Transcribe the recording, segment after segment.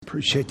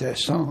Appreciate that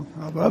song.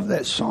 I love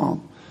that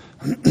song.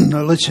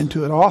 I listen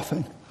to it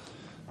often.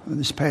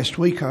 This past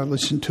week I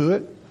listened to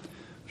it.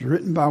 It was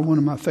written by one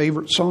of my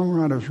favorite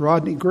songwriters,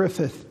 Rodney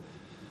Griffith.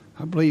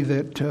 I believe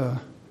that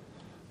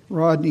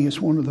Rodney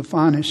is one of the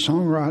finest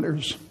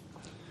songwriters,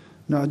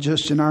 not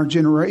just in our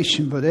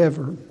generation, but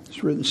ever.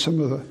 He's written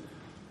some of the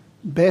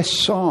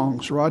best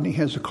songs. Rodney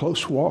has a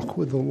close walk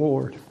with the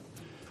Lord.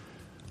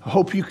 I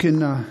hope you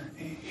can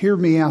hear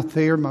me out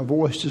there. My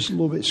voice is a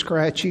little bit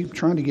scratchy. I'm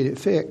trying to get it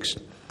fixed.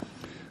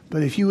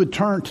 But if you would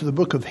turn to the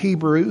book of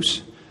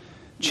Hebrews,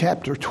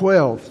 chapter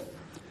 12,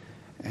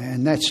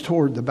 and that's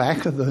toward the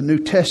back of the New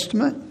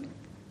Testament,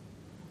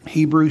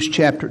 Hebrews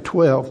chapter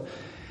 12,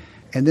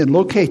 and then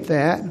locate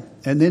that,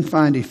 and then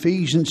find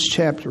Ephesians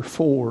chapter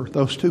 4,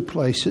 those two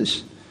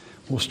places.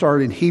 We'll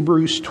start in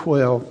Hebrews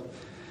 12,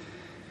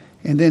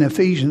 and then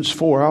Ephesians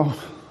 4. I'll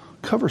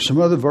cover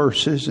some other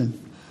verses and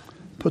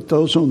put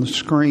those on the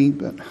screen,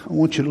 but I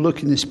want you to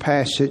look in this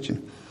passage.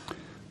 And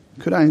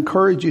could I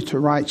encourage you to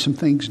write some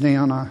things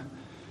down? I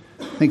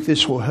think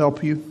this will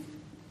help you.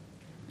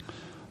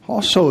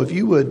 Also, if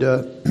you would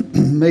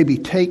maybe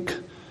take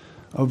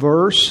a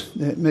verse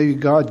that maybe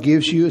God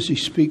gives you as He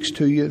speaks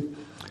to you,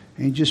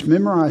 and just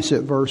memorize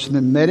that verse and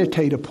then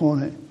meditate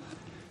upon it.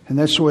 And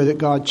that's the way that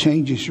God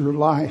changes your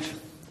life.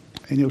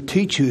 And He'll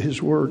teach you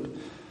His Word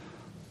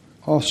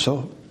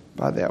also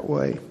by that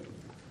way.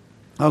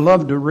 I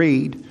love to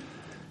read.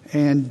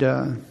 And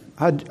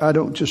I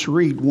don't just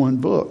read one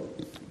book.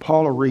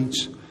 Paula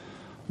reads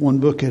one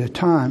book at a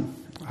time.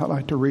 I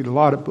like to read a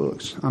lot of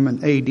books. I'm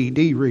an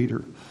ADD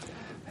reader.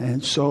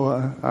 And so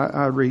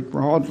I read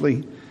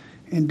broadly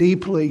and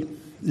deeply.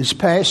 This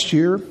past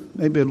year,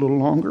 maybe a little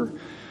longer,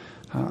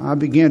 I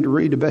began to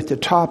read about the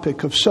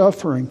topic of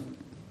suffering.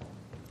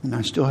 And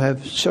I still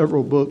have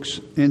several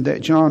books in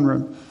that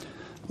genre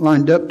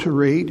lined up to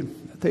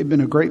read. They've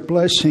been a great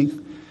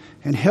blessing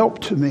and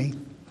help to me.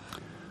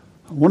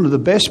 One of the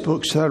best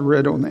books that I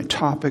read on that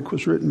topic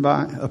was written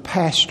by a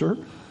pastor.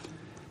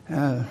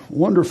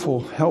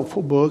 Wonderful,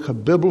 helpful book, a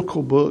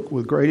biblical book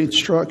with great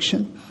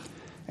instruction,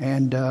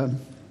 and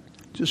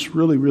just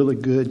really, really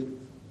good.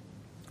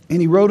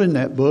 And he wrote in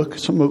that book,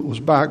 some of it was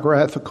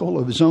biographical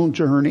of his own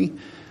journey,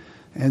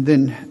 and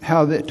then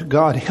how that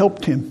God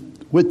helped him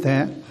with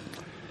that.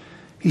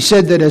 He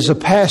said that as a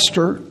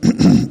pastor,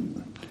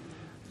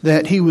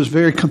 that he was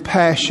very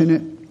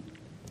compassionate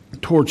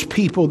towards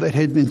people that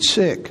had been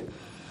sick.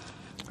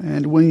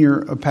 And when you're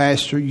a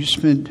pastor, you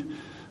spend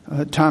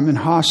time in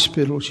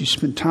hospitals, you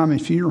spend time in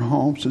funeral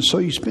homes, and so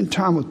you spend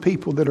time with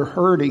people that are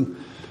hurting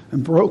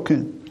and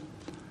broken.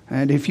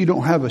 And if you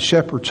don't have a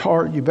shepherd's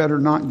heart, you better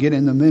not get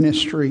in the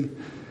ministry,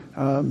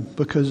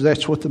 because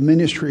that's what the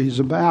ministry is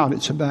about.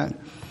 It's about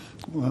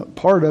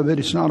part of it,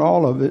 it's not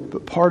all of it,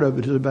 but part of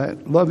it is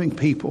about loving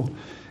people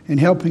and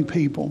helping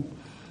people.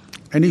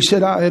 And he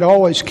said, I had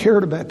always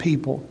cared about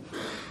people.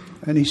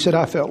 And he said,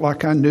 I felt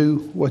like I knew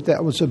what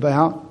that was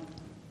about.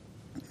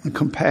 And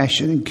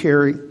compassion and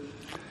caring.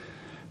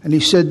 And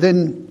he said,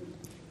 then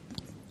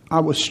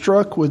I was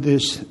struck with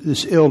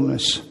this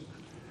illness.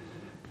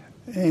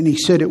 And he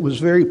said it was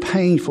very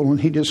painful, and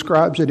he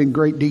describes it in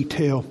great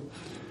detail.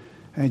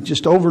 And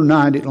just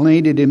overnight it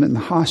landed him in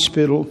the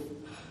hospital.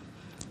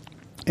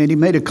 And he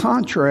made a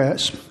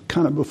contrast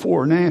kind of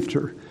before and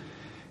after.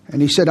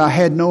 And he said, I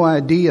had no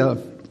idea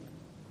of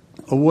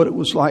what it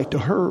was like to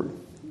hurt.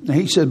 Now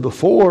he said,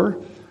 before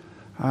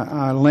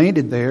I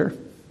landed there,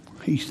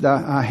 he said,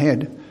 I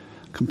had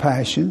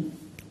compassion.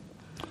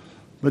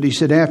 But he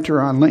said,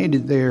 after I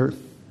landed there,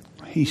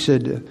 he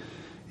said,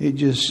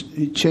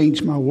 it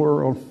changed my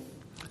world.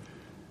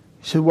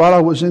 He said, while I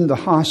was in the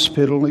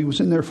hospital, he was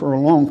in there for a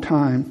long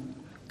time,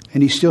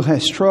 and he still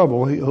has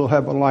trouble. He'll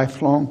have a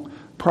lifelong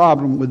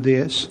problem with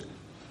this.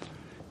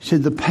 He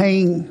said, the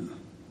pain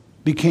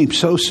became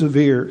so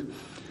severe,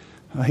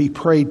 he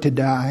prayed to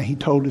die. He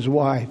told his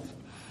wife,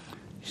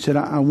 he said,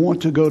 I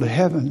want to go to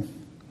heaven.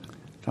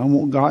 I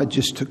want God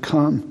just to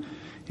come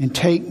and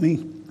take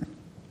me.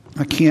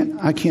 I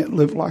can't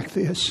live like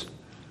this.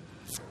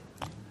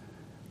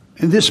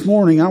 And this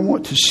morning I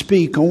want to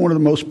speak on one of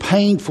the most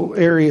painful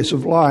areas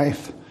of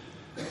life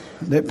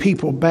that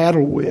people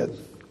battle with.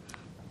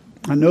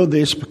 I know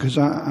this because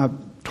I've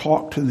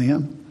talked to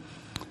them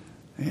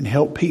and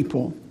helped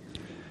people.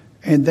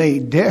 And they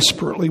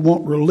desperately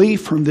want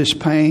relief from this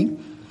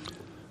pain,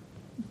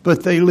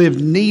 but they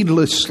live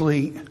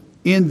needlessly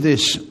in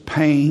this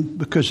pain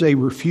because they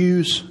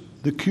refuse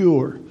the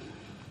cure.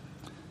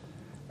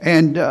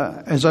 And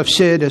as I've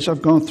said, as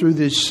I've gone through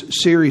this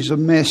series of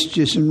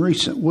messages in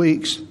recent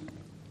weeks,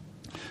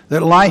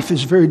 that life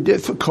is very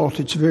difficult.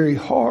 It's very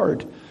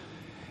hard.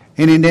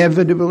 And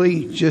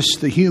inevitably,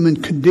 just the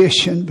human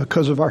condition,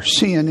 because of our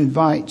sin,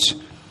 invites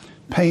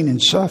pain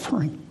and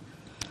suffering.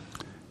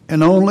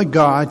 And only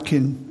God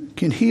can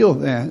heal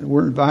that.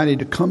 We're invited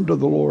to come to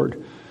the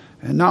Lord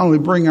and not only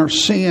bring our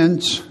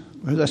sins,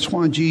 but that's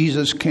why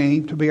Jesus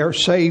came, to be our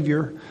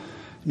Savior.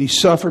 And He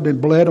suffered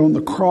and bled on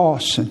the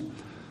cross and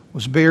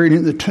was buried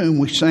in the tomb.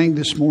 We sang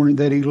this morning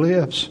that He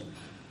lives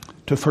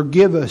to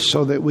forgive us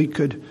so that we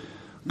could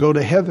go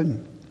to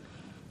heaven.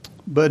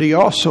 But he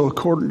also,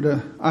 according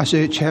to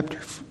Isaiah chapter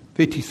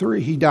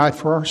 53, he died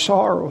for our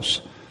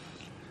sorrows.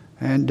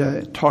 And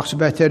it talks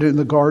about that in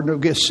the Garden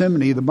of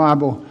Gethsemane. The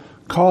Bible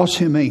calls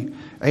him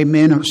a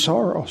man of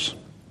sorrows.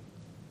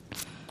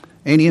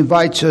 And he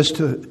invites us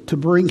to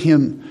bring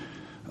him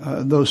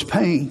those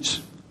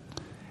pains.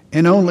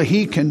 And only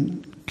he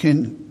can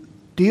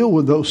deal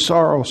with those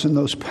sorrows and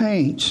those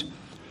pains.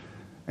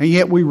 And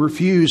yet we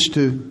refuse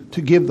to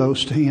give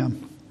those to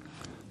him.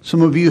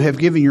 Some of you have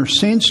given your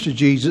sins to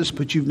Jesus,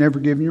 but you've never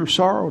given your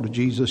sorrow to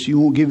Jesus. You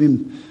won't give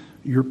him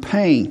your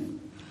pain.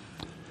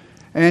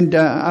 And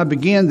I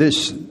began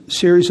this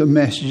series of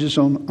messages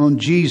on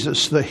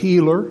Jesus, the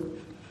healer.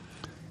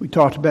 We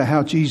talked about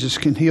how Jesus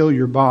can heal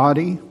your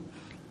body,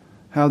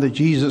 how that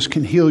Jesus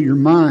can heal your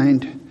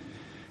mind.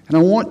 And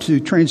I want to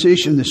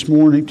transition this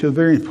morning to a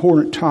very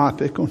important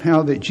topic on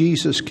how that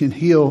Jesus can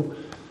heal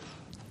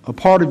a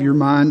part of your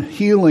mind,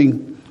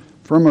 healing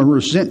from a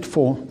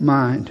resentful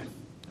mind.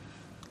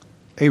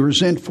 A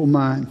resentful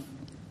mind.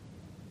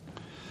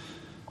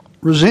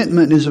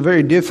 Resentment is a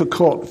very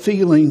difficult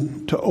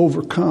feeling to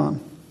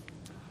overcome.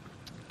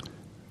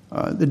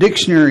 The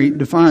dictionary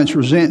defines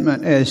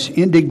resentment as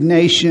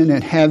indignation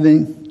at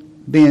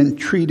having been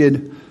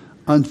treated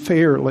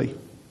unfairly.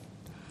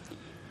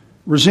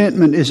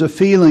 Resentment is a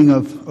feeling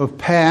of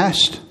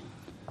past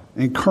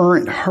and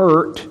current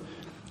hurt,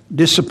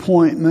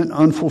 disappointment,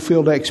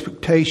 unfulfilled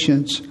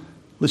expectations.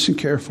 Listen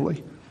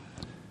carefully.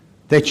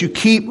 That you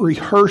keep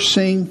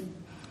rehearsing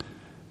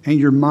in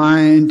your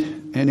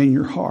mind and in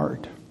your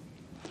heart.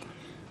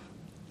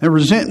 Now,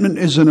 resentment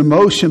is an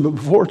emotion, but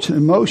before it's an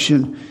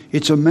emotion,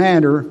 it's a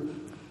matter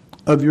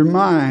of your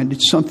mind.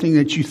 It's something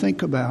that you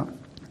think about.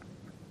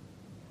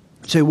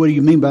 You say, what do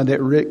you mean by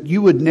that, Rick?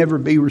 You would never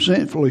be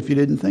resentful if you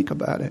didn't think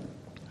about it.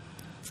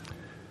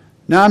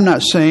 Now, I'm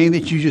not saying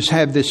that you just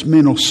have this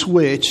mental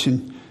switch,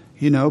 and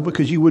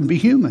because you wouldn't be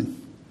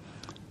human.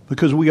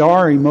 Because we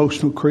are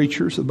emotional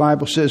creatures. The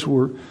Bible says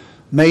we're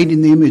made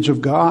in the image of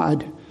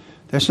God.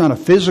 That's not a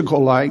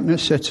physical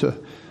likeness. That's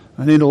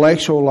an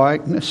intellectual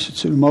likeness.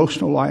 It's an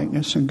emotional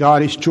likeness. And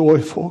God is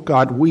joyful.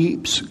 God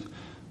weeps.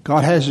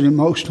 God has an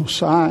emotional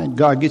side.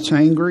 God gets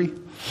angry.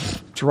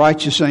 It's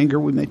righteous anger.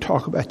 We may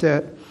talk about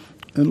that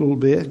in a little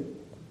bit.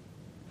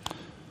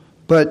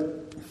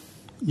 But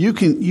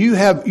you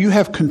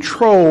have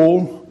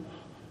control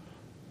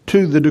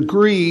to the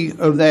degree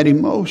of that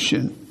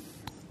emotion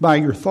by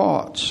your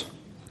thoughts.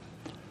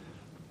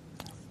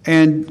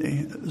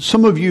 And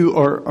some of you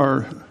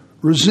are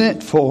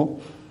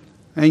resentful,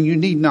 and you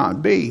need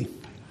not be.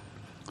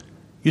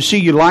 You see,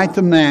 you light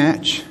the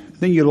match,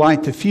 then you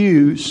light the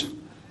fuse,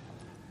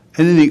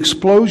 and then the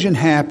explosion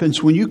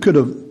happens when you could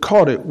have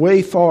caught it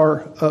way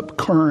far up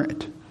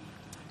current.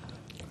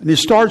 And it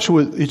starts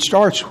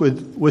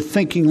with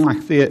thinking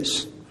like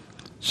this.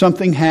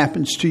 Something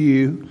happens to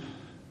you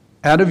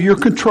out of your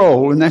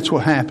control, and that's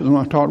what happens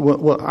when I talk.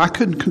 Well, I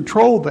couldn't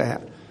control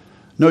that.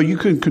 No, you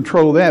couldn't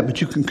control that, but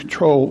you can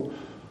control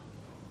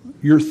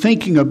your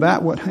thinking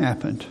about what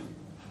happened.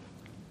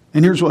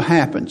 And here's what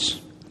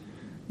happens.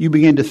 You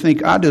begin to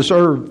think, I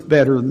deserve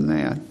better than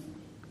that.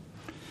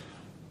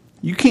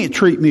 You can't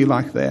treat me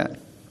like that.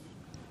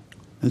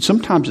 And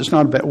sometimes it's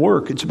not about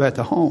work, it's about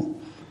the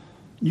home.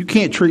 You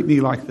can't treat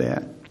me like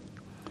that.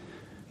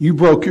 You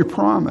broke your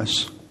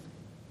promise.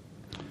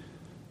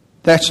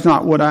 That's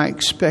not what I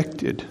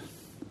expected.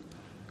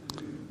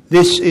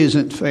 This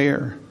isn't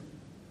fair.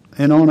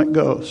 And on it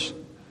goes.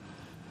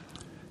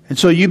 And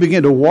so you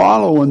begin to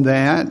wallow in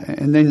that,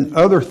 and then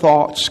other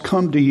thoughts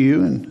come to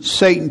you, and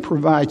Satan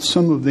provides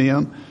some of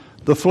them.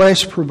 The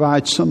flesh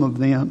provides some of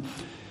them.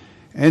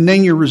 And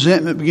then your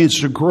resentment begins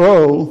to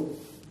grow,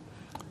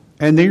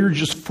 and then you're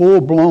just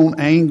full-blown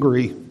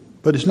angry.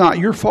 But it's not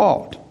your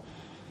fault.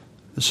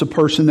 It's the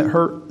person that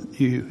hurt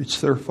you.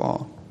 It's their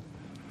fault.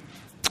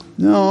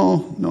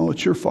 No,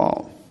 it's your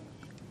fault.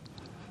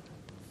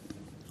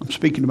 I'm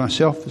speaking to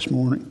myself this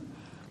morning.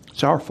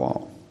 It's our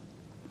fault.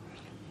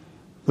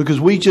 Because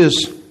we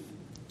just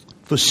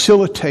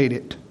facilitate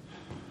it.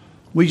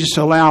 We just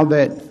allow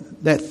that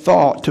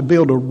thought to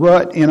build a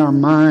rut in our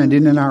mind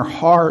and in our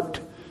heart.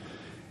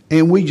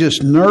 And we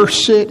just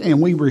nurse it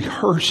and we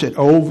rehearse it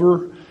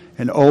over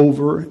and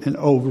over and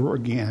over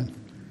again.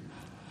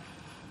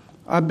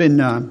 I've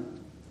been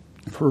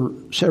for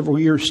several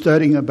years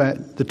studying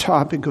about the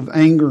topic of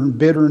anger and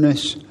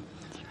bitterness.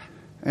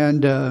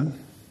 And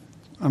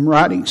I'm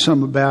writing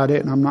some about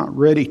it, and I'm not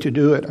ready to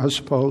do it, I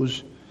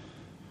suppose.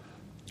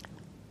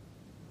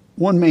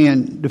 One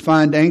man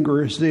defined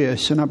anger as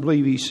this, and I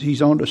believe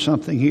he's onto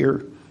something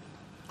here.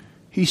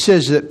 He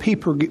says that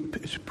people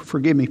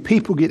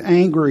get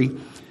angry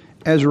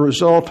as a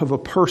result of a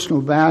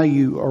personal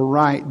value or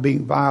right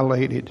being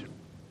violated.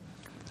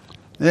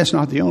 And that's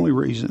not the only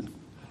reason.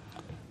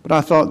 But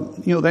I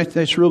thought,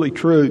 that's really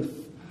true.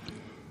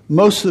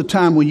 Most of the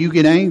time when you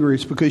get angry,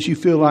 it's because you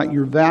feel like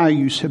your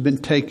values have been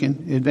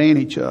taken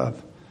advantage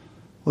of.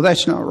 Well,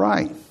 that's not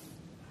right.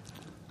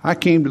 I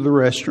came to the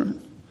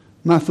restaurant.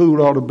 My food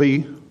ought to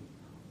be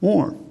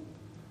warm.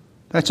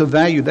 That's a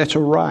value. That's a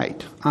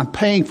right. I'm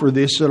paying for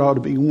this. It ought to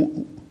be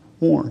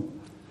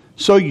warm.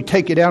 So you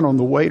take it out on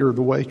the waiter or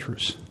the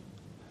waitress.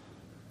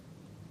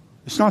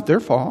 It's not their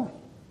fault.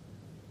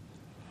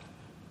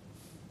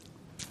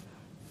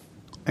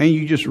 And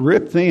you just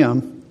rip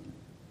them.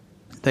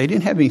 They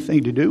didn't have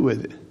anything to do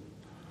with it.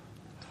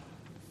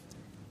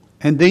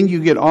 And then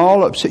you get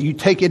all upset. You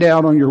take it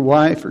out on your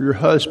wife or your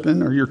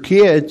husband or your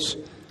kids.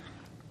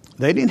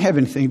 They didn't have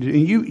anything to do.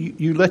 And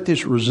you let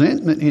this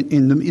resentment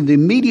in the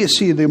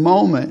immediacy of the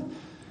moment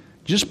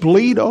just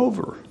bleed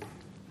over.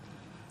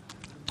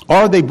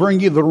 Or they bring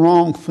you the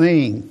wrong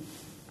thing.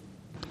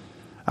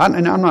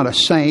 And I'm not a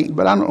saint,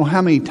 but I don't know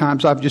how many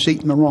times I've just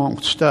eaten the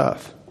wrong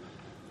stuff.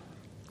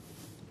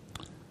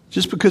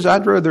 Just because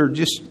I'd rather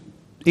just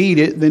eat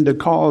it than to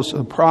cause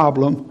a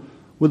problem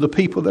with the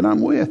people that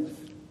I'm with.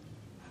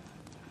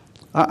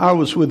 I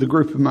was with a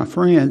group of my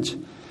friends,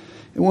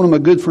 and one of my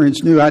good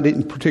friends knew I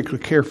didn't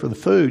particularly care for the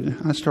food.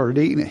 I started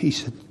eating it. He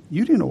said,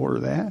 "You didn't order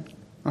that.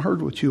 I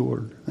heard what you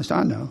ordered." I said,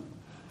 "I know."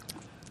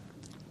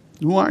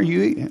 "Why are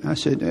you eating it?" I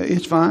said,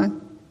 "It's fine."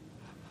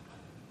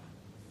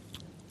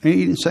 And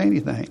he didn't say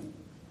anything.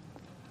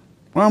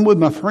 Well, I'm with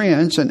my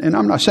friends, and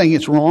I'm not saying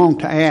it's wrong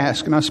to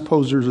ask, and I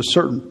suppose there's a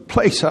certain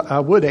place I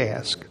would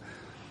ask.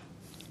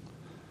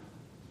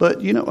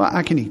 But,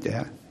 I can eat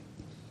that.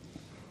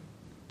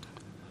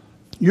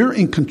 You're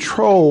in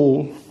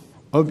control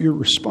of your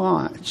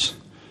response.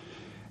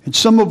 And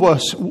some of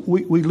us,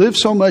 we live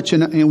so much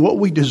in what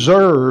we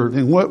deserve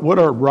and what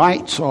our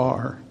rights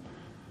are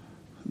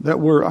that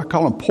I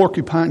call them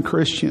porcupine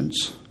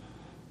Christians.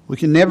 We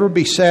can never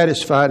be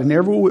satisfied, and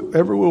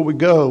everywhere we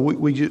go,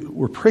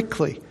 we're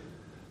prickly.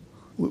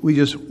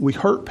 We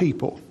hurt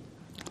people.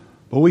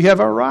 But we have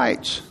our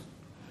rights.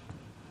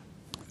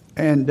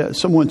 And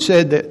someone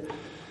said that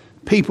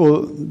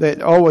people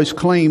that always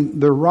claim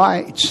their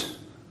rights,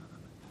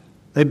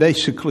 they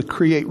basically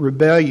create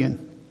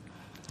rebellion.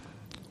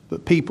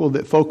 But people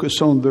that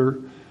focus on their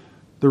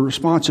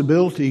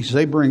responsibilities,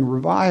 they bring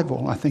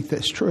revival. I think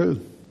that's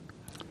true.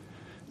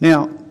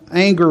 Now,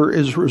 anger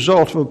is a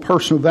result of a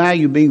personal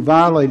value being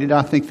violated.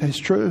 I think that's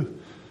true.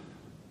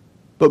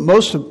 But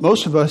most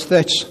of us,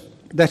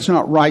 that's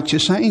not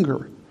righteous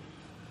anger.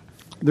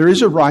 There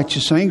is a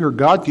righteous anger.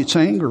 God gets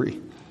angry.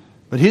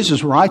 But His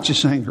is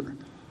righteous anger.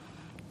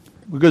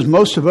 Because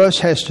most of us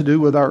has to do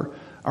with our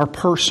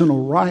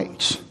personal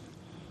rights.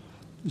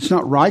 It's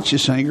not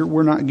righteous anger.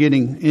 We're not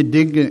getting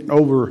indignant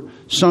over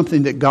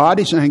something that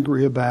God is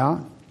angry about.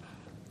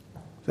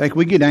 In fact,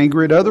 we get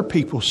angry at other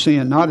people's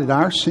sin, not at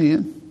our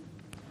sin.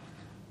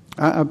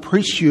 I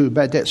preach to you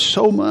about that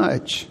so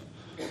much.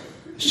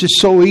 It's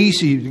just so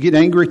easy to get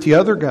angry at the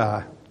other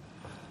guy.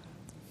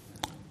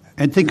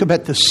 And think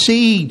about the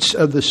seeds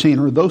of the sin.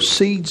 Are those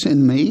seeds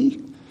in me?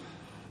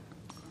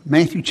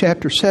 Matthew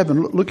chapter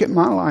 7. Look at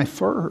my life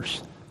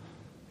first.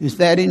 Is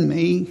that in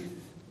me?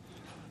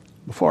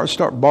 Before I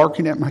start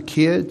barking at my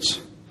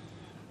kids,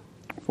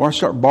 before I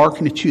start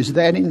barking at you, is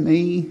that in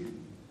me?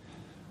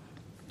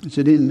 Is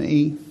it in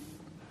me?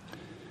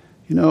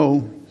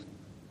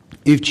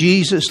 If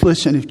Jesus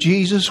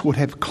would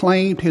have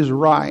claimed His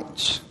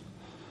rights,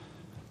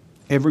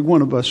 every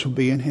one of us would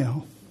be in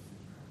hell.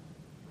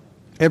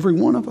 Every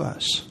one of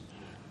us.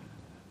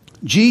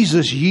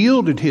 Jesus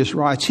yielded His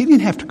rights. He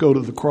didn't have to go to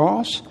the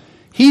cross.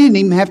 He didn't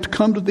even have to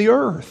come to the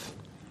earth.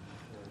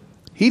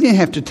 He didn't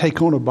have to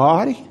take on a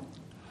body.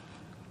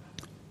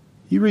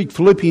 You read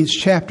Philippians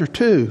chapter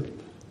 2.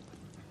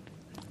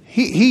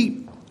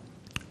 He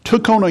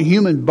took on a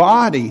human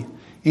body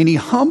and He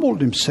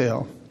humbled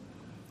Himself.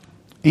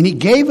 And He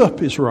gave up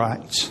His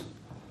rights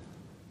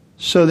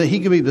so that He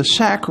could be the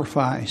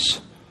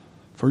sacrifice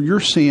for your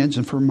sins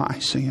and for my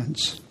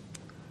sins.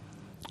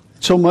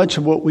 So much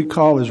of what we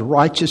call is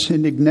righteous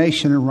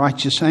indignation and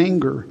righteous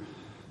anger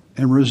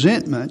and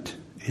resentment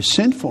is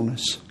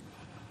sinfulness.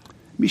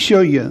 Let me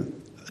show you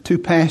two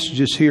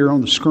passages here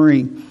on the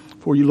screen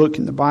before you look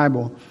in the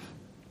Bible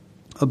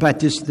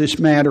about this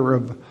matter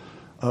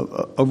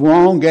of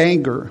wrong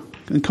anger,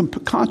 and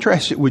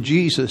contrast it with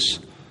Jesus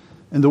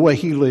and the way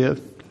He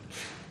lived.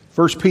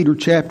 1 Peter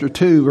chapter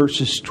 2,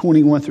 verses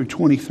 21 through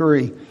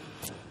 23.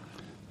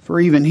 For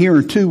even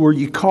hereunto were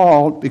ye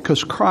called,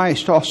 because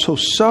Christ also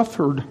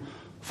suffered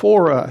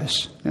for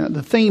us. Now,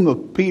 the theme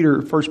of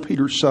 1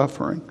 Peter is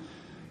suffering.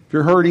 If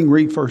you're hurting,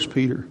 read 1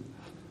 Peter.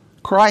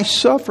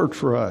 Christ suffered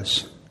for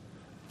us,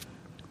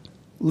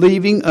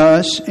 leaving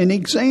us an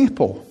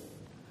example.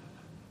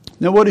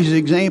 Now, what is the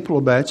example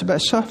about? It's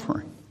about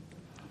suffering.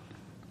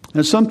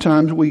 Now,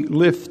 sometimes we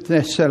lift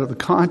this out of the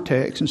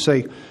context and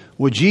say,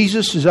 well,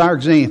 Jesus is our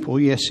example.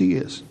 Yes, He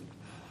is.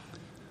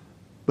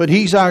 But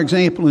He's our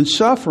example in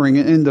suffering.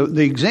 And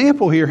the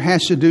example here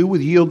has to do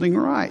with yielding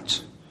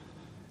rights.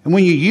 And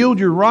when you yield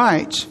your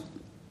rights,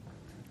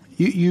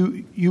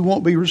 you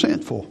won't be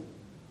resentful.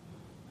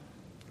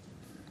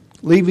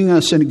 Leaving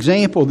us an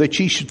example that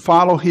ye should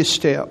follow His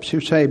steps.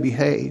 Here's how He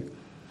behaved.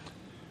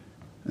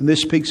 And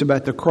this speaks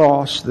about the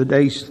cross, the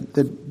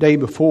day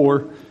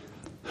before.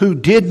 Who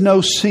did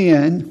no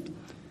sin.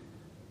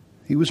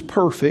 He was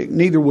perfect.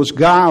 Neither was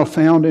guile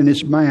found in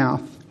His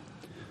mouth.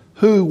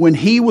 Who, when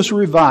He was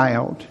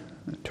reviled,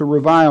 To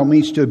revile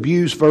means to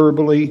abuse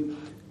verbally,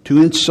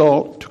 to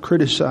insult, to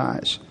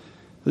criticize.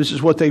 This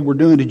is what they were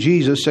doing to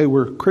Jesus. They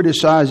were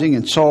criticizing,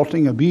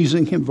 insulting,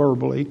 abusing him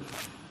verbally.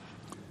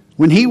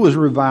 When he was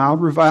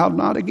reviled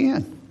not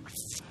again.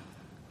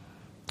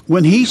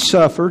 When he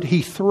suffered,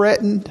 he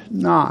threatened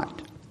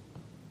not.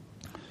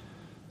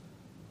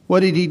 What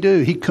did he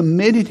do? He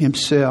committed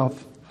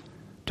himself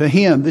to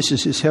him. This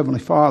is his heavenly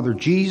Father.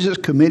 Jesus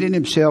committed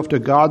himself to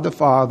God the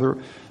Father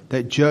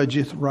that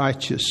judgeth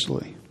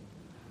righteously.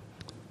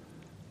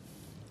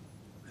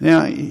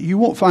 Now, you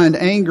won't find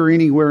anger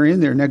anywhere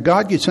in there. Now,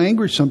 God gets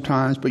angry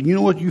sometimes, but you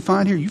know what you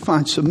find here? You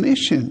find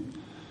submission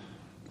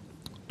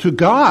to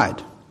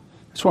God.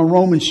 That's why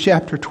Romans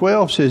chapter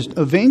 12 says,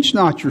 avenge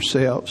not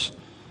yourselves,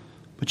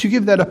 but you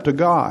give that up to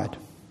God.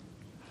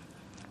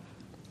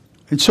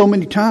 And so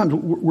many times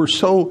we're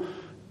so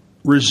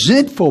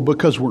resentful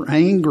because we're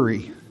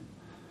angry.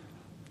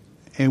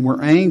 And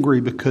we're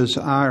angry because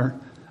our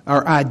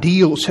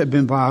ideals have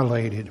been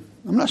violated.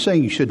 I'm not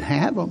saying you shouldn't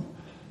have them.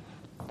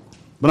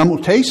 But I'm going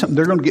to tell you something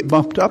they're going to get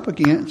bumped up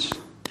against.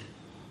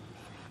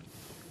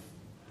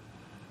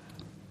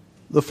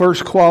 The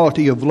first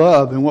quality of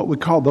love in what we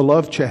call the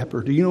love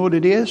chapter. Do you know what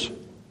it is? You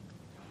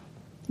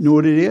know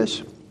what it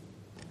is?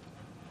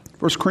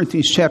 1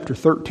 Corinthians chapter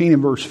 13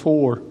 and verse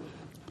 4.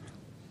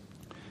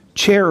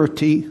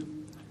 Charity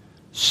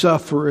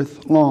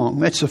suffereth long.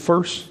 That's the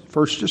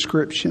first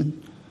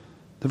description.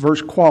 The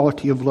first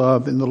quality of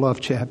love in the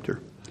love chapter.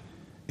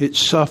 It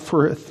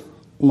suffereth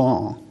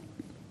long.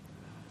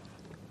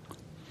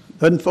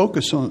 Doesn't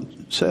focus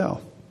on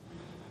self.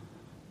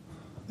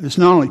 It's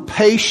not only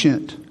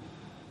patient,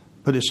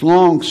 but it's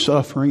long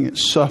suffering. It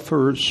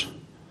suffers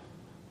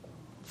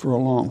for a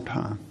long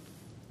time.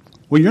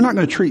 Well, you're not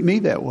going to treat me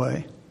that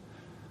way.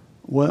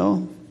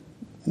 Well,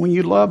 when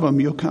you love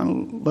them, you'll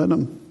kind of let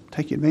them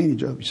take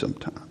advantage of you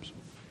sometimes.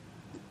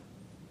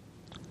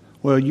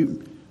 Well,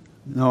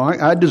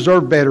 I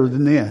deserve better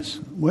than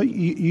this. Well,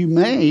 you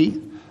may,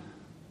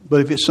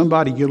 but if it's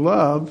somebody you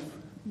love,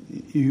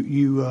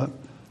 you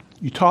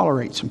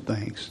tolerate some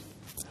things.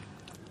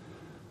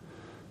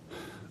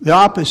 The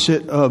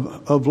opposite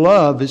of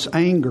love is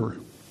anger.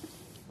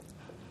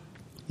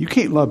 You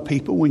can't love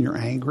people when you're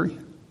angry.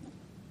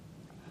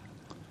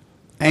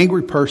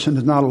 Angry person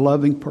is not a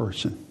loving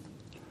person.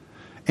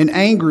 And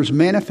anger is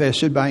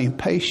manifested by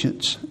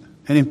impatience.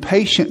 An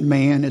impatient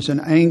man is an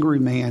angry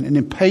man. An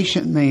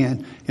impatient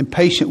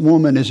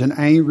woman is an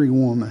angry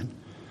woman.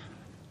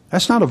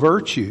 That's not a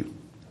virtue.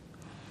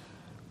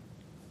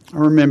 I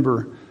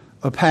remember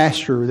a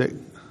pastor that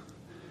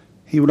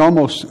he would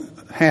almost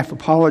half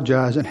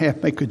apologize and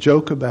half make a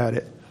joke about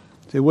it.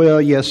 Say,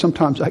 well, yeah,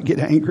 sometimes I get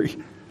angry.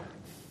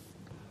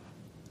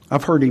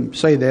 I've heard him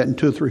say that in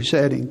 2 or 3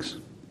 settings.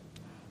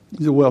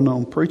 He's a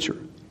well-known preacher.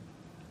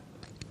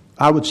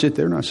 I would sit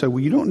there and I'd say, well,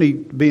 you don't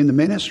need to be in the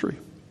ministry.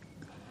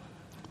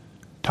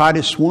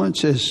 Titus 1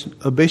 says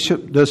a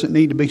bishop doesn't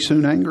need to be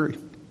soon angry.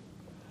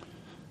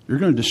 You're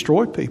going to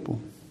destroy people.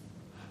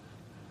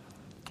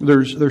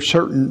 There's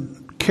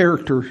certain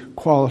character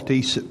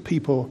qualities that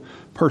people,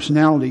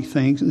 personality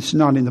things, and this is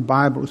not in the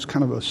Bible, it's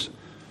kind of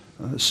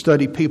a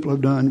study people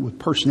have done with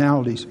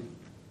personalities.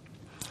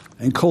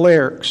 And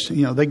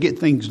cholerics, they get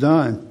things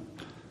done,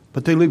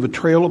 but they leave a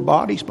trail of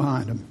bodies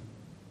behind them.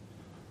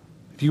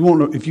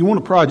 If you want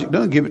a project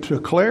done, give it to a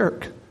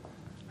cleric,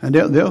 and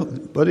they'll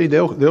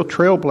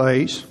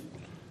trailblaze.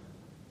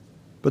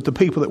 But the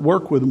people that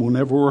work with them will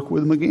never work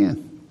with them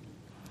again,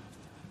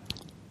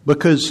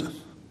 because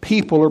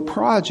people are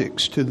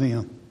projects to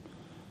them.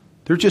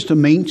 They're just a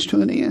means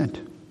to an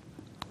end.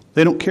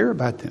 They don't care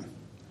about them.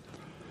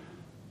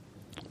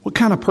 What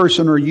kind of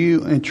person are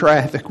you in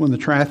traffic when the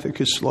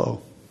traffic is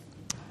slow?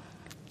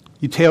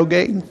 You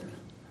tailgating?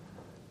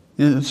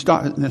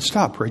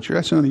 Stop, preacher.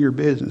 That's none of your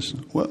business.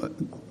 Well,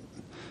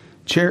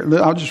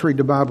 I'll just read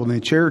the Bible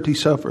then. Charity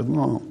suffereth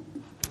long.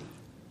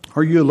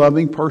 Are you a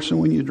loving person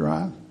when you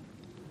drive?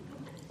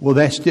 Well,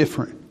 that's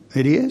different.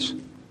 It is.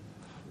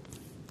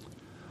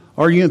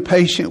 Are you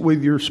impatient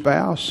with your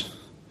spouse?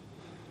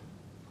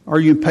 Are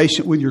you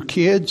impatient with your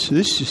kids?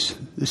 This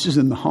is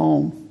in the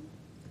home.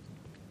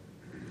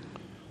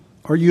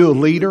 Are you a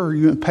leader? Are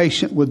you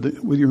impatient with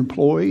your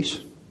employees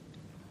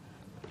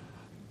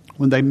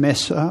when they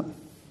mess up?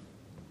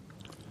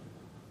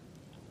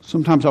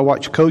 Sometimes I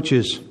watch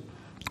coaches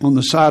on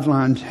the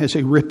sidelines as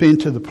they rip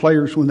into the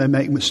players when they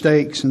make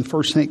mistakes, and the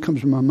first thing that comes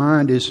to my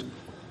mind is,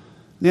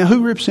 now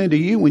who rips into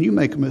you when you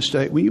make a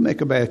mistake, when you make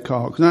a bad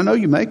call? Because I know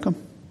you make them.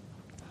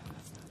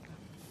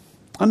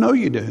 I know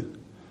you do.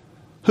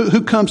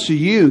 Who comes to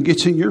you and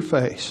gets in your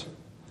face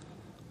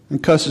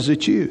and cusses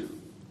at you?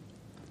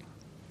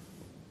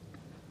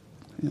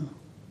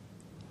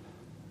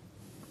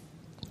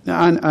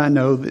 Now, I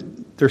know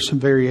that there's some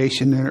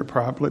variation in it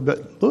probably,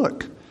 but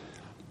look.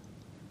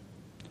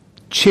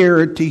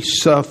 Charity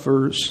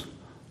suffers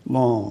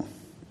long.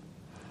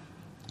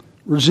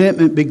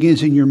 Resentment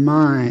begins in your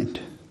mind.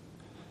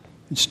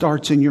 It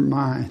starts in your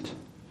mind.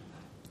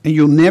 And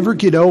you'll never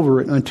get over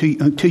it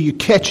until you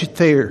catch it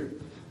there.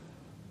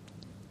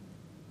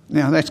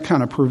 Now, that's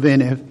kind of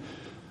preventive.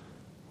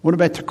 What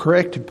about the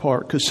corrected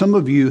part? Because some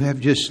of you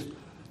have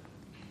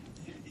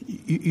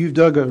you've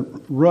dug a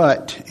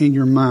rut in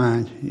your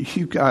mind.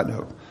 You've got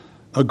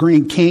a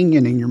Grand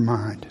Canyon in your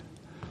mind.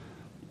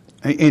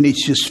 And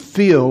it's just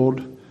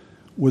filled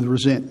with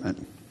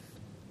resentment.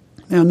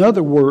 Now,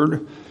 another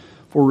word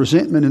for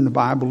resentment in the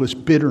Bible is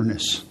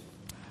bitterness.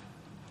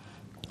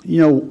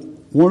 You know,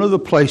 one of the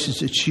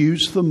places it's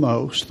used the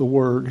most, the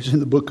word, is in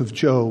the book of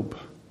Job.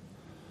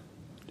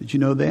 Did you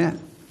know that?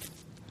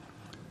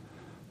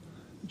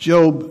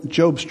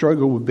 Job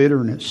struggled with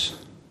bitterness.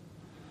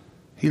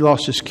 He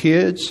lost his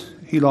kids,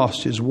 he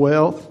lost his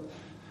wealth,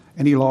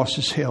 and he lost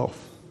his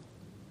health.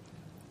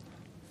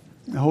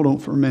 Now, hold on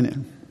for a minute.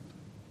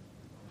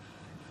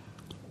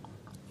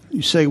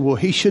 You say, well,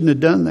 he shouldn't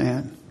have done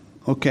that.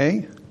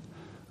 Okay.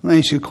 Let me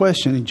ask you a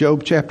question. In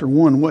Job chapter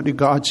 1, what did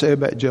God say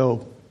about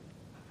Job?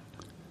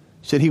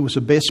 He said he was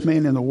the best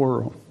man in the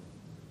world.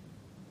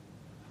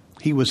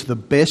 He was the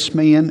best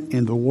man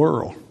in the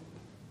world.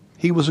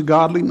 He was a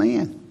godly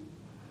man.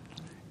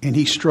 And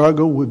he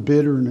struggled with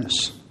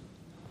bitterness.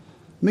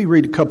 Let me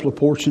read a couple of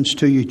portions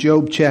to you.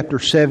 Job chapter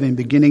 7,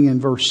 beginning in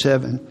verse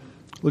 7.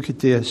 Look at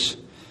this.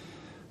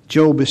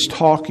 Job is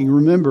talking.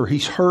 Remember,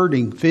 he's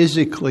hurting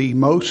physically,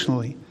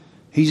 emotionally.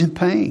 He's in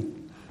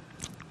pain.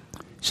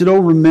 He said, "Oh,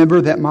 remember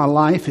that my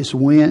life is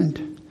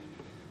wind.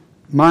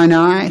 Mine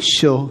eyes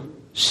shall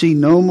see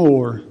no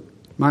more.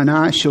 Mine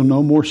eyes shall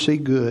no more see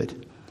good."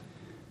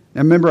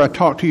 Now, remember I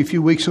talked to you a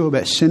few weeks ago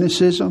about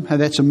cynicism, how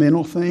that's a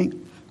mental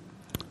thing.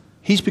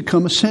 He's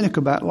become a cynic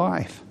about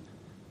life.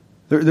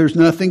 There's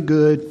nothing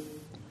good.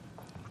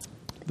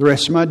 The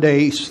rest of my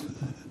days,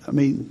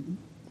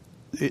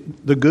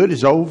 the good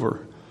is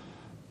over.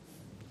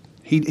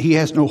 He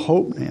has no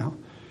hope now.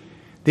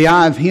 The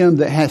eye of him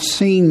that hath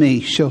seen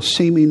me shall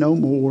see me no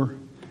more.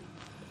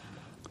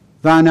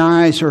 Thine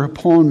eyes are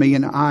upon me,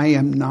 and I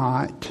am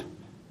not.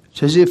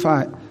 It's as if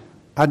I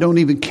don't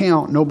even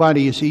count.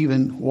 Nobody is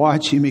even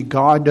watching me.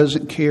 God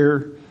doesn't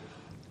care.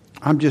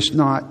 I'm just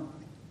not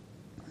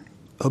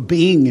a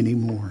being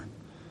anymore.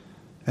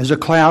 As a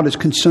cloud is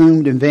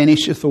consumed and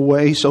vanisheth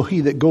away, so he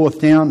that goeth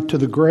down to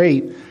the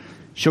grave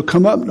shall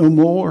come up no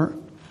more.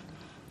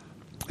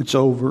 It's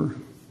over.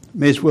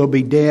 May as well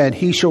be dead.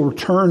 He shall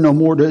return no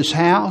more to his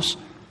house,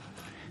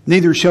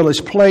 neither shall his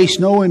place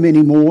know him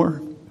any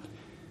more.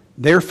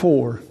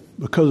 Therefore,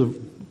 because of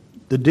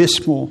the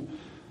dismal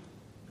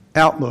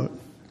outlook,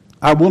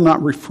 I will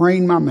not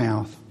refrain my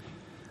mouth.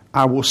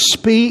 I will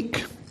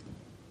speak,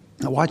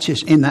 now watch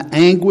this, in the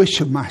anguish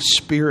of my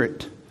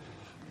spirit.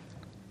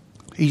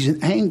 He's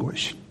in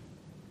anguish.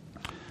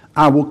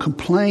 I will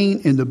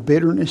complain in the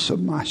bitterness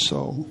of my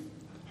soul.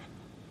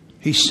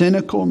 He's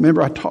cynical.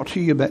 Remember I talked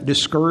to you about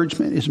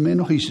discouragement is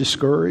mental. He's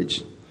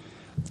discouraged.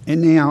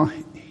 And now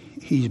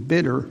he's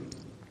bitter.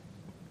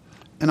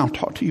 And I'll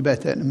talk to you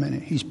about that in a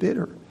minute. He's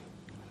bitter.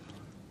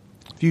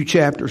 A few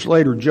chapters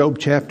later, Job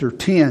chapter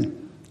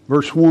 10,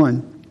 verse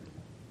 1.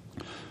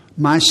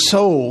 My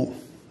soul,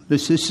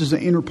 this is the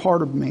inner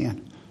part of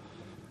man.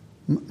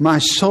 My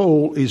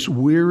soul is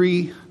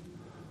weary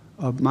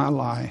of my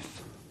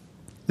life.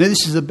 Now,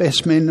 this is the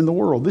best man in the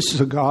world. This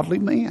is a godly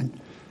man.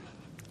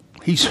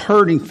 He's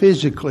hurting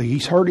physically.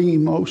 He's hurting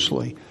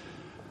emotionally.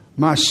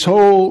 My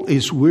soul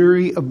is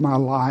weary of my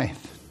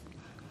life.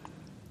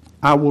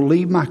 I will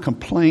leave my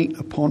complaint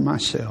upon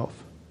myself.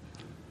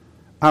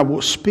 I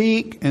will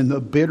speak in the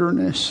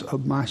bitterness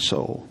of my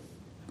soul.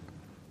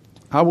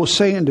 I will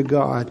say unto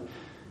God,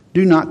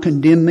 do not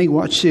condemn me.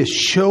 Watch this.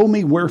 Show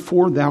me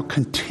wherefore thou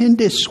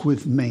contendest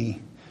with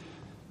me.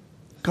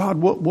 God,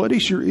 what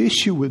is your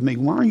issue with me?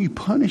 Why are you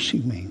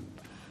punishing me?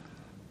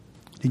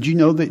 Did you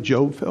know that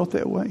Job felt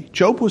that way?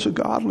 Job was a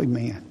godly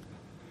man.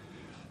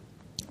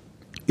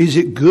 Is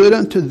it good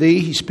unto thee,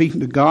 he's speaking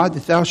to God,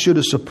 that thou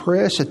shouldest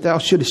oppress, that thou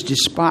shouldest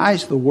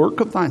despise the work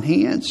of thine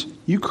hands?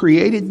 You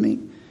created me,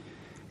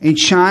 and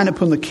shine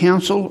upon the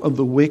counsel of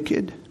the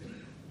wicked.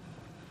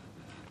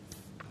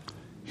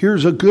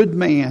 Here's a good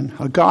man,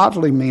 a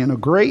godly man, a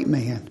great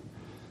man,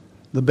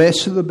 the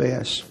best of the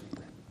best.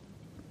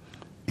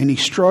 And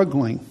he's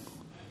struggling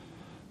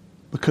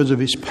because of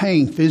his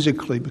pain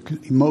physically,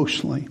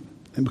 emotionally,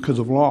 and because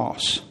of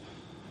loss.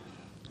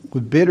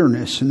 With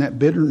bitterness, and that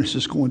bitterness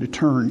is going to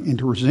turn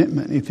into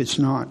resentment if it's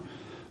not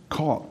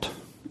caught.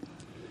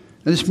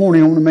 Now, this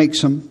morning I want to make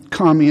some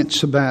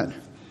comments about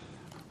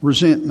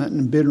resentment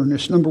and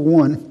bitterness. Number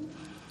one,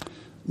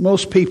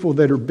 most people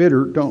that are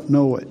bitter don't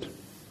know it.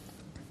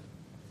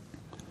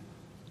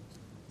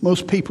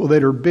 Most people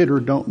that are bitter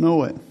don't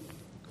know it.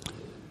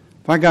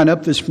 If I got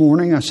up this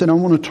morning, I said, I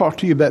want to talk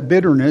to you about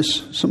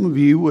bitterness. Some of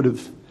you would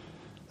have,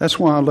 that's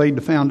why I laid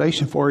the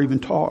foundation before I even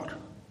talked.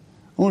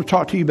 I want to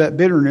talk to you about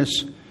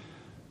bitterness.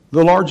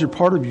 The larger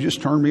part of you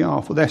just turned me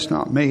off. Well, that's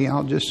not me.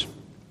 I'll just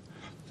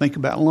think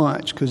about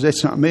lunch because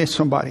that's not me. It's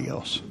somebody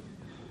else.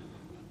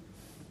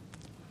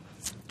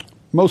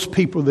 Most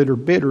people that are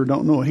bitter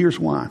don't know it. Here's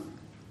why.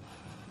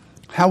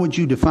 How would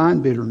you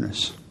define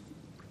bitterness?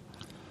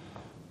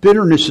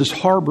 Bitterness is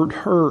harbored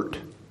hurt.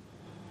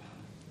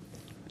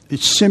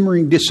 It's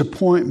simmering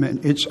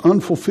disappointment. It's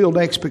unfulfilled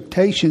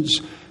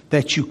expectations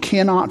that you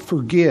cannot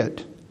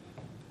forget.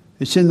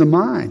 It's in the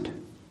mind.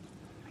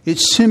 It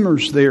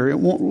simmers there. It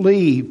won't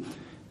leave.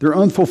 There are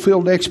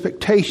unfulfilled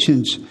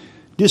expectations,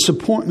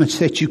 disappointments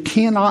that you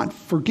cannot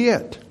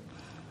forget.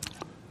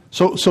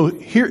 So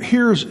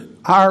here's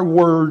our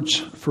words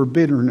for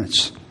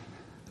bitterness.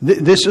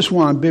 This is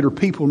why bitter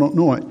people don't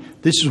know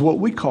it. This is what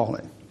we call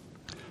it.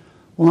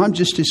 Well, I'm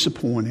just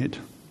disappointed.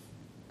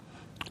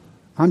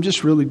 I'm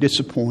just really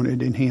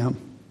disappointed in him.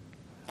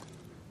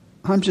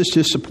 I'm just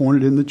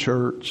disappointed in the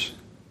church.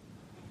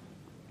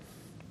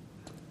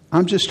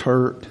 I'm just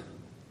hurt.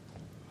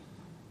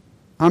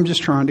 I'm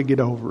just trying to get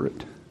over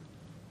it.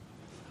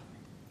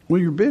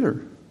 Well, you're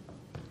bitter.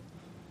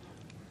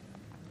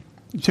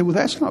 You say, well,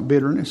 that's not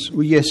bitterness.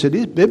 Well, yes, it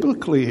is.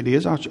 Biblically, it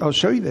is. I'll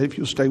show you that if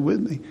you'll stay with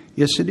me.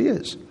 Yes, it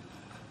is.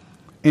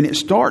 And it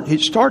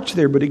starts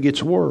there, but it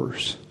gets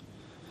worse.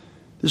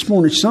 This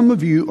morning, some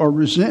of you are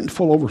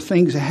resentful over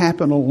things that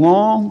happened a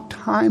long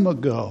time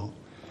ago.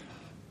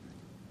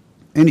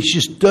 And it's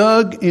just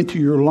dug into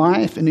your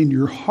life and into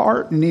your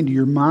heart and into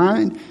your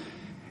mind.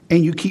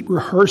 And you keep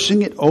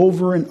rehearsing it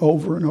over and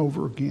over and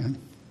over again.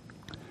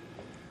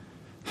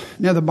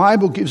 Now, the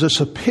Bible gives us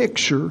a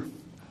picture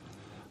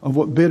of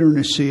what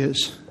bitterness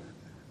is.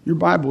 Your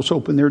Bible's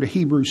open there to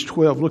Hebrews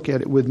 12. Look at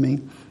it with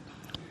me.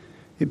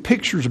 It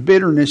pictures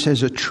bitterness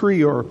as a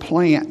tree or a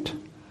plant.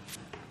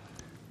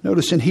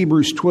 Notice in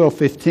Hebrews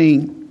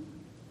 12:15.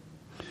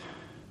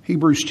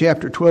 Hebrews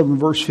chapter 12 and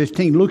verse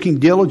 15. Looking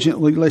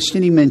diligently, lest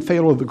any man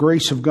fail of the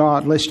grace of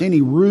God, lest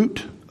any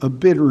root of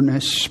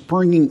bitterness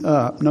springing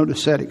up.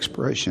 Notice that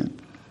expression.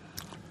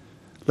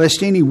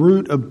 Lest any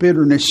root of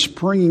bitterness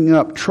springing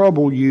up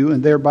trouble you,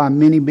 and thereby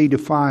many be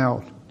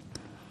defiled.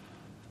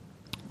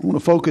 I want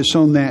to focus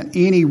on that.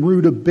 Any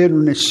root of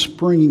bitterness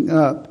springing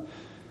up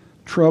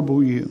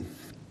trouble you.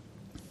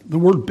 The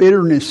word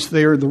bitterness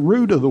there, the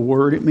root of the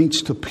word, it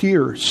means to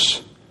pierce.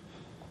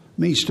 It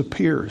means to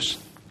pierce.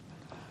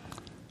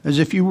 As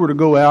if you were to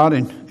go out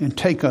and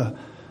take a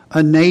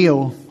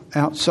nail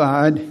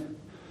outside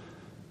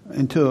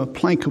into a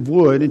plank of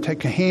wood and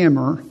take a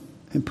hammer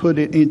and put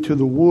it into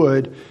the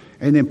wood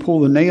and then pull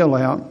the nail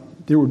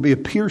out, there would be a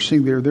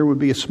piercing there. There would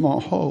be a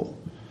small hole.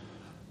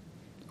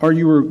 Or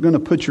you were going to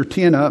put your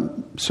tin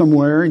up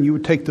somewhere and you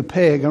would take the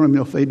peg. I don't even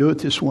know if they do it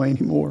this way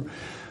anymore.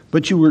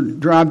 But you would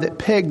drive that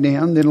peg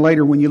down. Then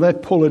later when you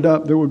pull it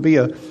up, there would be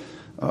a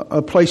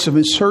place of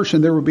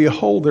insertion. There would be a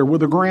hole there where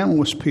the ground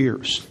was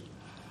pierced.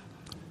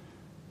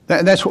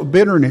 That's what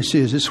bitterness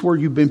is. It's where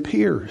you've been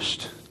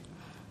pierced.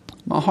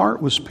 My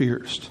heart was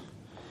pierced.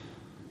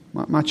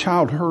 My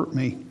child hurt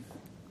me.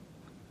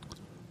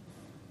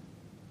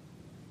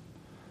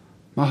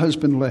 My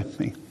husband left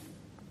me.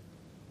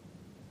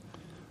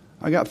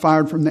 I got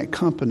fired from that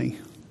company.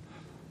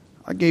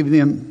 I gave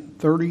them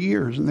 30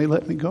 years and they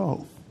let me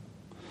go.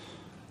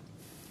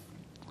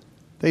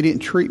 They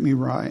didn't treat me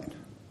right.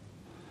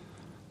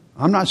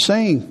 I'm not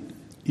saying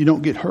you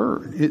don't get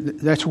hurt.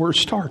 That's where it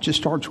starts. It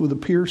starts with a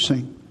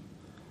piercing.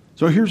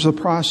 So here's the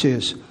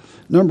process.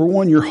 Number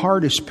one, your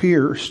heart is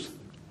pierced.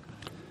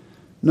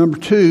 Number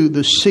two,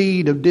 the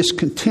seed of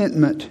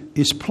discontentment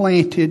is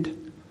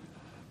planted.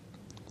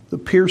 The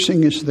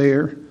piercing is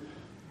there.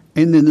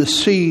 And then the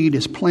seed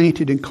is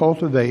planted and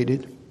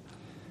cultivated.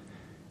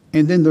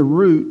 And then the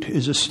root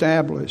is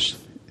established.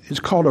 It's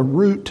called a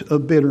root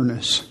of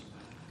bitterness.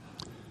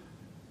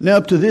 Now,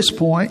 up to this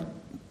point,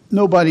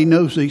 nobody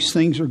knows these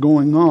things are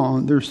going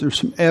on. There's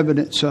some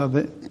evidence of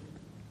it,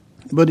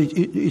 but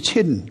it's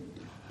hidden.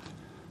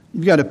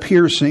 You've got a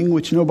piercing,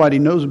 which nobody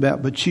knows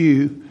about but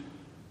you.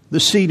 The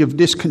seed of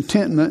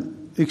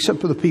discontentment,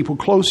 except for the people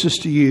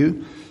closest to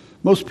you.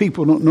 Most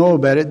people don't know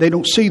about it. They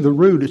don't see the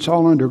root. It's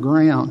all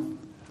underground.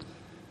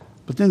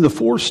 But then the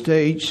fourth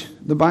stage,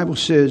 the Bible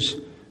says,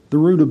 the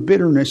root of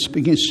bitterness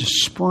begins to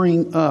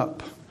spring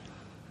up.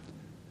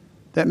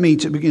 That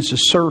means it begins to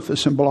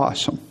surface and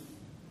blossom.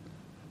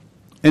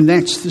 And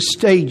that's the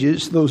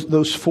stages,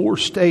 those four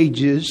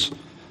stages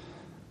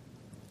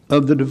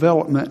of the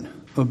development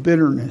of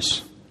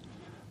bitterness.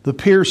 The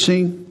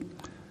piercing,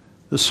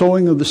 the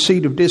sowing of the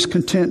seed of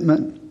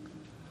discontentment,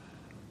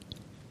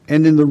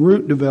 and then the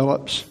root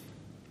develops.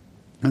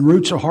 And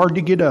roots are hard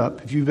to get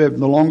up. The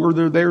longer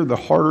they're there, the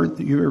harder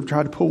that you ever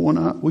try to pull one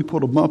up. We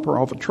pulled a bumper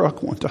off a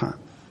truck one time.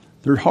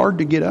 They're hard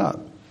to get up.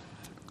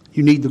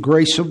 You need the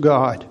grace of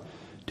God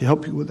to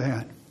help you with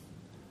that.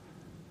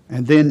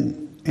 And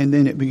then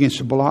it begins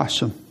to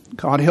blossom.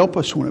 God help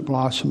us when it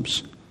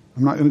blossoms.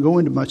 I'm not going to go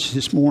into much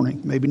this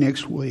morning, maybe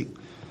next week.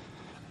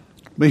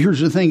 But here's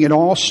the thing, it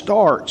all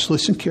starts,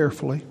 listen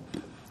carefully,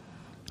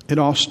 it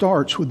all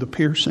starts with the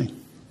piercing.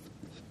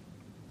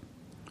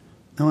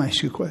 Now I'll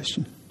ask you a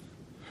question.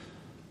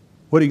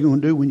 What are you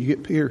going to do when you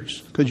get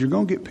pierced? Because you're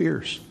going to get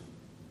pierced.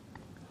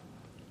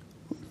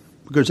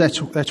 Because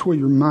that's where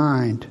your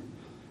mind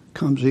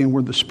comes in,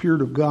 where the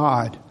Spirit of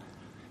God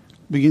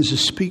begins to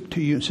speak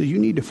to you and say, you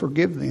need to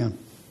forgive them.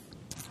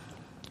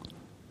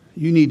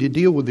 You need to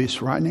deal with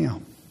this right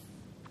now.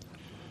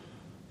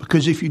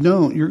 Because if you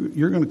don't,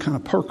 you're going to kind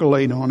of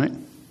percolate on it.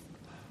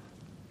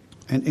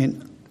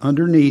 And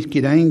underneath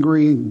get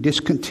angry and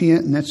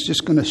discontent, and that's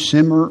just going to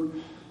simmer.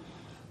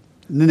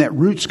 And then that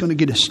root's going to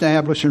get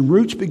established, and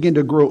roots begin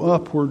to grow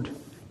upward,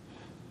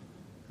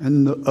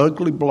 and the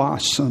ugly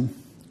blossom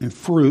and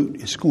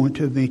fruit is going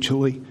to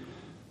eventually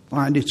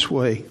find its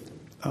way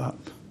up.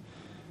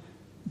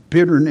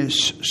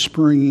 Bitterness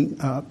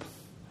springing up.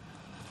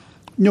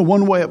 You know,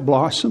 one way it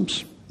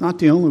blossoms, not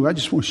the only way, I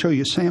just want to show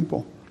you a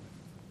sample,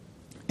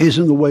 is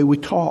in the way we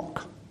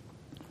talk.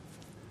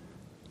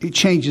 It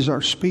changes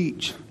our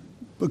speech,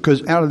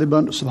 because out of the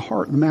abundance of the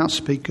heart the mouth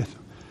speaketh.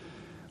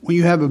 When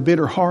you have a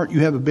bitter heart,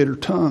 you have a bitter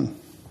tongue.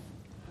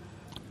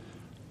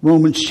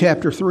 Romans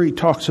chapter 3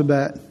 talks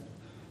about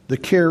the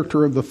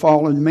character of the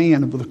fallen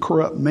man, of the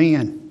corrupt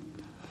man.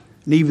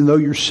 And even though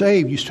you're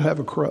saved, you still have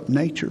a corrupt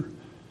nature.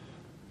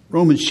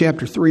 Romans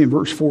chapter 3 and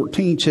verse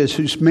 14 says,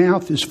 whose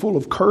mouth is full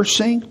of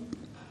cursing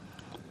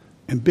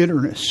and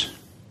bitterness.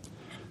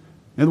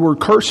 And the word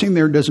cursing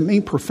there doesn't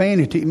mean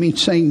profanity. It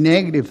means saying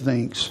negative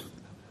things.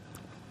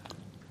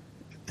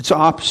 It's the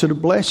opposite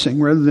of blessing.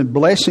 Rather than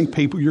blessing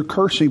people, you're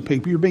cursing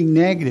people. You're being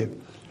negative.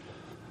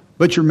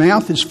 But your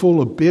mouth is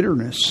full of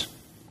bitterness.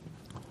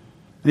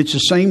 And it's the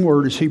same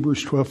word as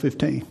Hebrews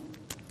 12:15.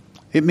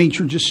 It means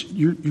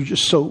you're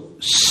just so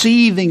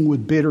seething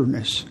with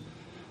bitterness.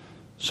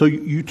 So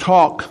you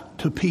talk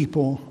to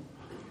people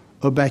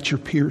about your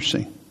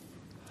piercing.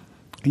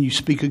 And you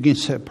speak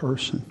against that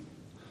person.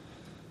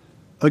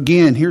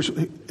 Again,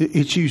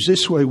 it's used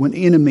this way when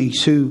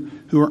enemies who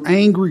are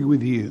angry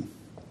with you,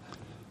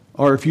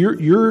 or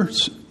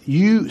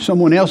if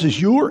someone else is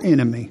your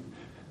enemy,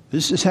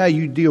 this is how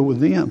you deal with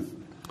them.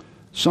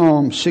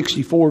 Psalm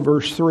 64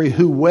 verse 3,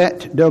 who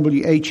whet,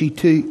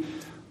 W-H-E-T,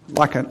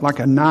 like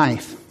a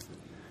knife,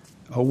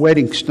 a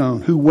whetting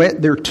stone, who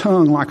whet their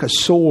tongue like a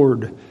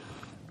sword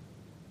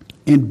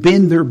and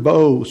bend their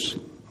bows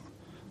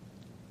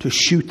to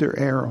shoot their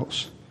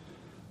arrows.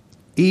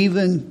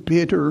 Even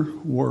bitter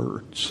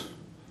words.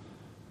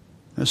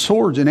 Now,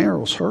 swords and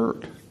arrows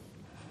hurt.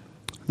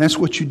 That's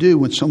what you do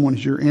when someone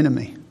is your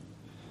enemy.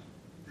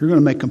 You're going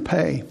to make them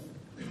pay.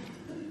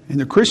 In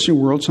the Christian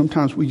world,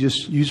 sometimes we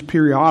just use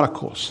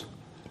periodicals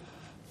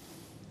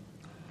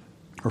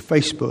or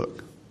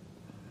Facebook.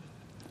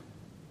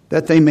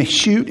 That they may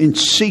shoot in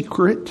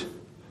secret.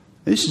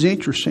 This is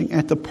interesting.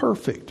 At the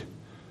perfect.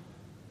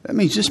 That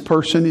means this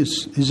person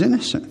is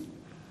innocent.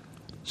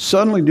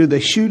 Suddenly do they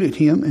shoot at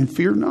him and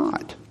fear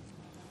not.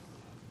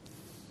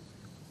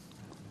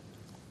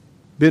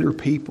 Bitter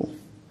people.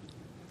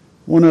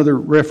 One other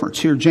reference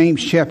here,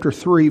 James chapter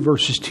 3,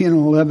 verses 10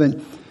 and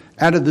 11.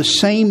 Out of the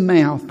same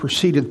mouth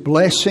proceedeth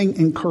blessing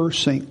and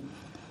cursing.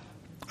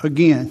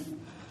 Again,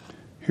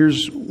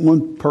 here's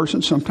one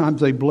person,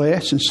 sometimes they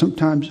bless and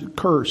sometimes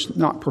curse.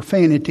 Not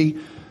profanity,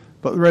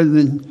 but rather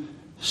than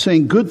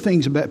saying good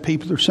things about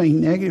people, they're saying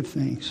negative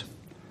things.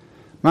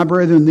 My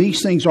brethren,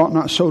 these things ought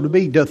not so to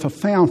be. Doth a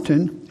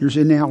fountain, here's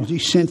the analogy,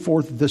 send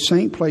forth at the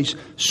same place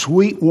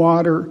sweet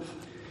water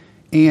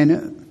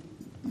and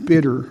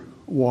bitter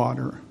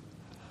water.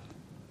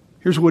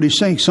 Here's what he's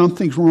saying.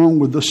 Something's wrong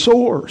with the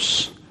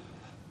source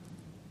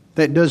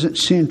that doesn't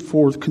send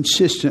forth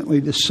consistently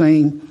the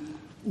same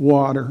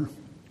water.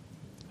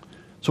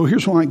 So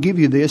here's why I give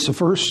you this. The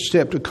first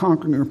step to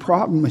conquering a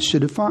problem is to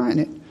define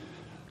it.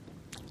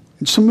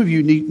 And some of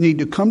you need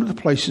to come to the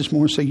place this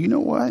morning and say, you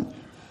know what?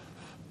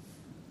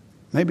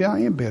 Maybe I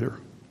am bitter.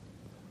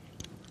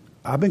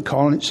 I've been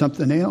calling it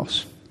something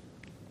else.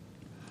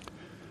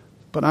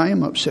 But I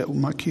am upset with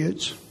my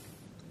kids.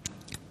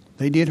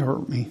 They did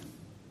hurt me.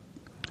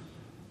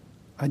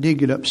 I did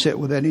get upset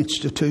with that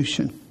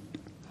institution.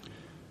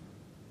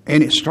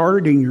 And it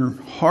started in your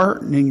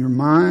heart and in your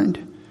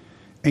mind,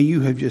 and you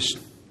have just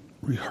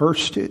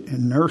rehearsed it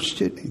and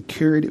nursed it and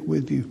carried it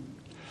with you.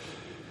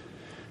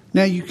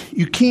 Now, you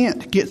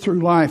can't get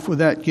through life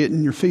without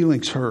getting your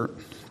feelings hurt.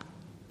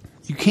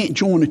 You can't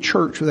join a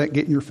church without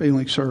getting your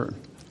feelings hurt.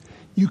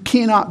 You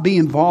cannot be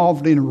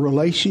involved in a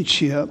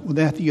relationship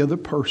without the other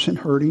person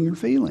hurting your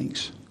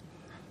feelings.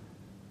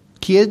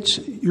 Kids,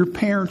 your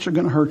parents are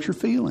going to hurt your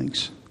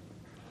feelings.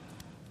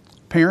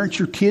 Parents,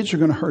 your kids are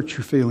going to hurt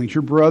your feelings.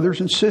 Your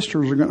brothers and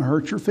sisters are going to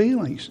hurt your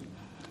feelings.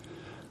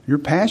 Your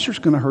pastor's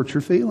going to hurt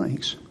your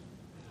feelings.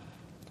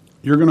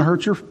 You're going to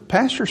hurt your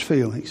pastor's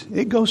feelings.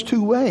 It goes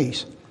two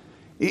ways.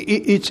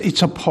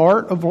 It's a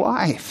part of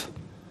life.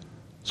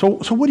 So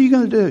what are you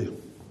going to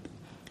do?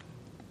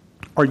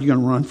 Are you going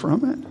to run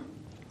from it?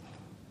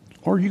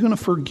 Or are you going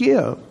to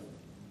forgive?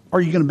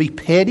 Are you going to be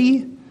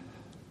petty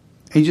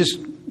and just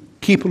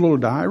keep a little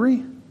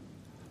diary?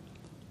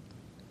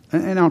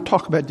 And I'll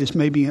talk about this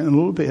maybe in a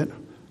little bit.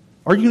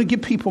 Are you going to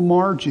give people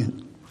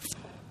margin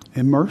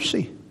and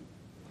mercy?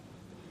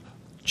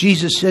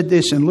 Jesus said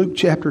this in Luke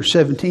chapter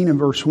 17 and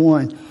verse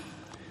 1.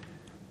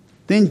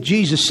 Then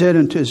Jesus said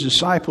unto his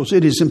disciples,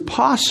 it is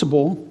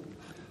impossible,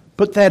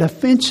 but that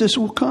offenses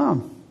will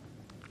come.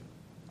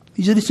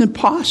 He said, it's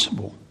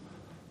impossible.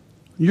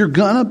 You're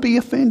going to be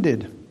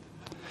offended.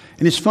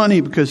 And it's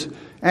funny because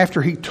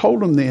after he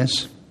told them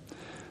this,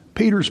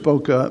 Peter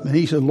spoke up and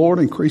he said, Lord,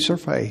 increase our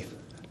faith.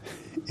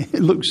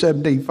 In Luke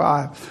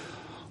 17:5,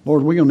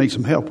 Lord, we're going to need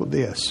some help with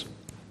this.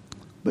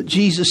 But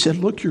Jesus said,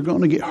 look, you're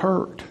going to get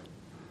hurt.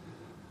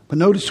 But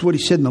notice what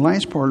he said in the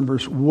last part of the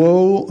verse.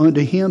 Woe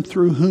unto him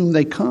through whom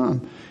they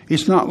come.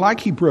 It's not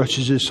like he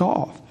brushes this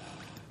off.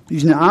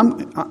 He's now,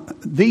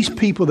 these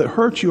people that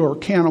hurt you are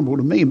accountable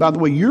to me. And by the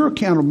way, you're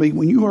accountable to me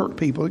when you hurt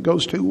people. It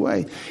goes two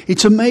ways.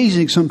 It's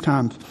amazing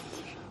sometimes.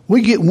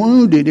 We get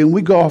wounded and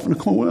we go off in the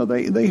corner. Well,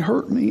 they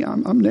hurt me.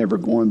 I'm never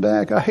going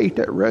back. I hate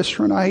that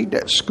restaurant. I hate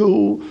that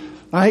school.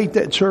 I hate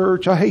that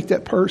church. I hate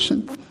that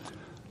person.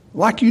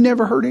 Like you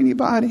never hurt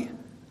anybody?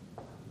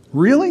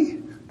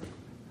 Really?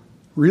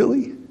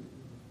 Really?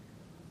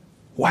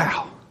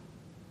 Wow.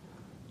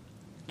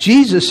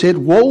 Jesus said,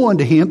 woe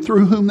unto him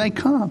through whom they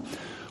come.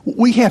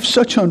 We have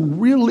such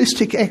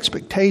unrealistic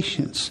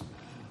expectations.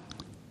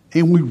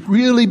 And we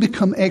really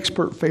become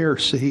expert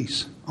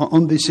Pharisees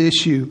on this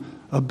issue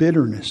of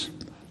bitterness.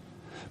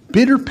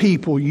 Bitter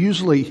people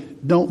usually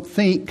don't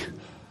think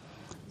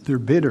they're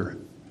bitter.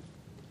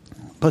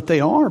 But they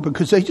are,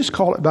 because they just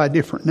call it by a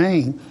different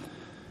name.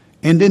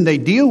 And then they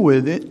deal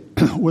with it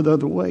with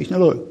other ways. Now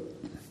look,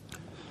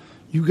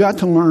 you've got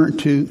to learn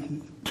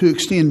to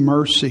extend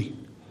mercy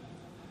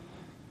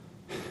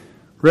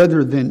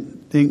rather than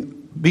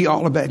be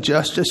all about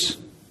justice.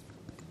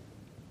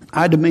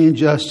 I demand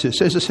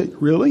justice. As I said,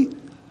 really?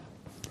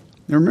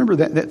 Now remember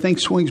that thing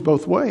swings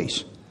both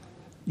ways.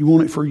 You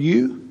want it for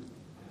you?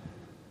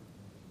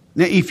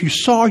 Now if you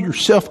saw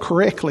yourself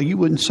correctly, you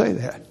wouldn't say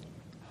that.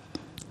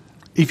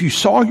 If you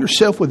saw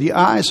yourself with the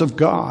eyes of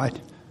God,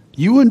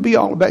 you wouldn't be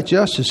all about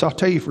justice, I'll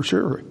tell you for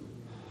sure.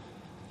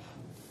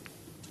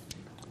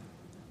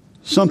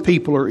 Some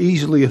people are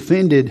easily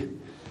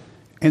offended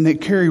and they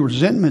carry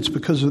resentments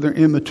because of their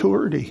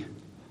immaturity.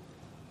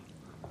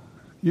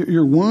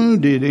 You're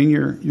wounded and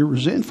you're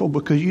resentful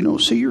because you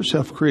don't see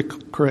yourself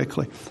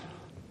correctly,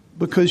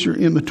 because you're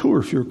immature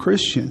if you're a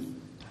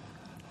Christian.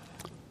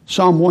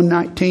 Psalm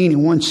 119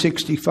 and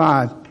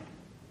 165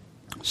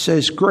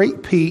 says,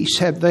 great peace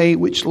have they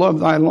which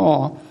love thy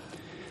law,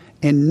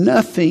 and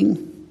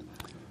nothing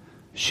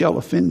shall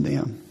offend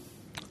them.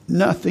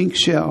 Nothing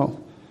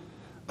shall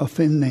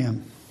offend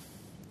them.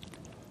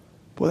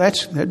 Well,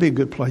 that'd be a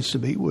good place to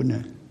be,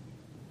 wouldn't it?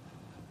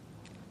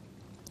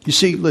 You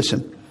see,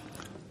 listen,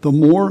 the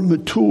more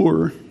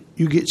mature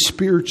you get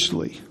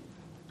spiritually,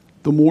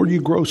 the more you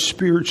grow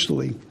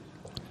spiritually,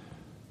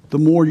 the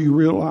more you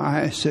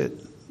realize that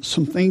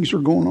some things are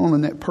going on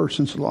in that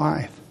person's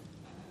life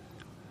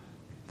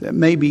that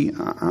maybe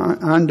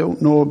I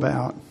don't know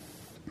about,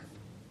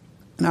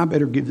 and I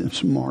better give them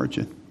some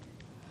margin.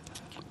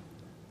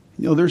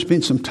 You know, there's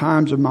been some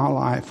times in my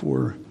life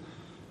where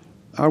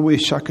I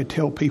wish I could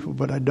tell people,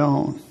 but I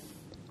don't.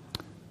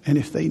 And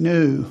if they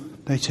knew,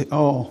 they'd say,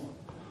 oh,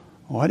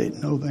 I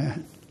didn't know that.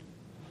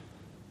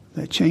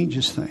 That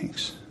changes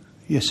things.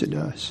 Yes, it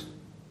does.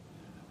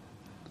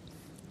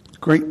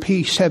 Great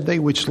peace have they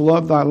which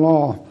love thy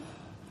law,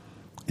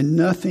 and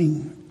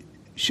nothing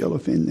shall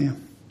offend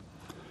them.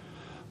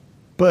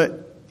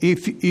 But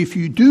if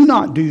you do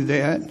not do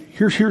that,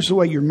 here's the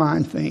way your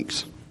mind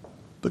thinks,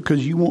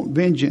 because you want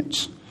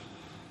vengeance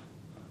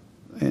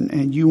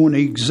and you want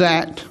to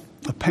exact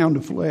a pound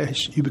of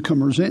flesh. You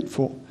become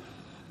resentful.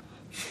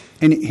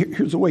 And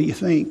here's the way you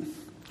think.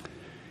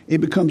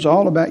 It becomes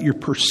all about your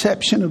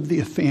perception of the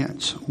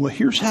offense. Well,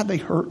 here's how they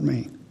hurt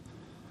me.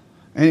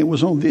 And it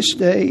was on this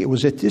day, it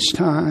was at this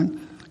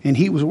time, and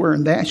he was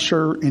wearing that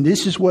shirt, and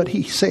this is what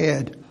he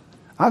said.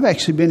 I've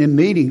actually been in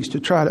meetings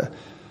to try to,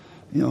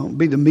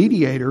 be the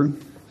mediator.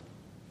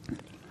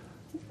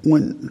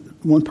 When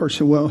one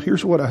person, well,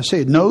 here's what I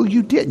said. No,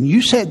 you didn't.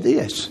 You said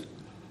this.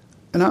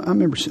 And I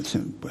remember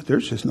saying, but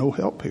there's just no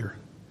help here.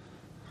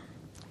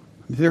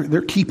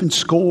 They're keeping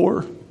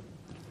score.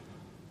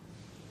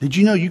 Did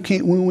you know you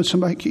can't win when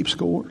somebody keeps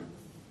score?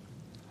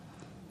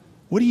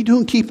 What are you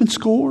doing keeping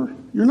score?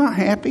 You're not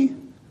happy.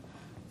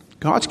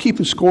 God's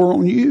keeping score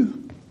on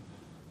you.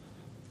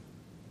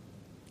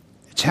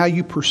 It's how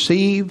you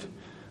perceive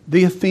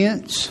the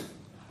offense.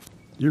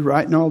 You're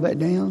writing all that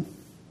down.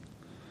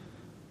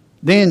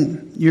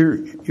 Then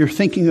you're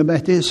thinking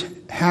about this,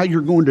 how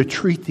you're going to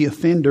treat the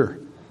offender.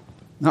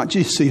 Not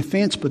just the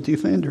offense, but the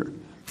offender.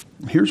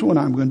 Here's what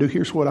I'm going to do.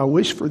 Here's what I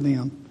wish for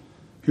them.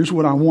 Here's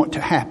what I want to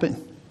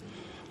happen.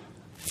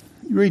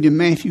 You read in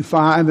Matthew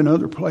 5 and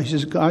other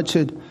places, God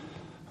said,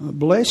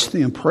 bless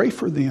them, pray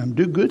for them,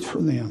 do good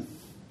for them.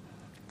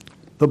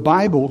 The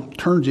Bible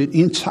turns it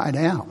inside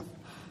out.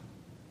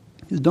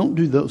 Don't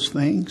do those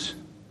things.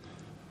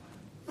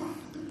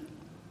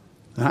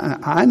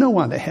 I know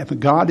why that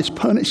happened. God is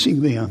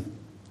punishing them.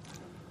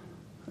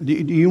 Do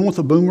you want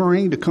the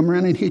boomerang to come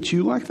around and hit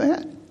you like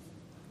that?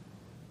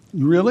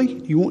 Really?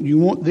 You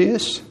want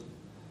this?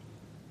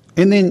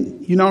 And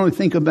then you not only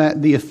think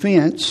about the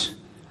offense,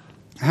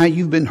 how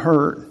you've been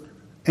hurt,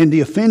 and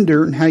the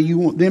offender and how you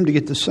want them to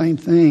get the same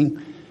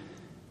thing.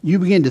 You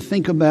begin to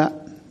think about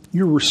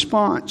your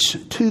response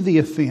to the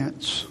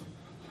offense.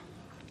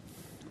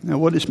 Now,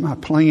 what is my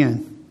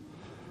plan?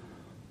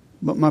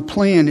 But my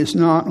plan is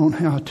not on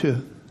how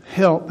to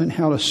help and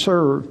how to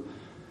serve.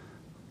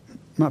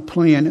 my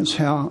plan is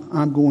how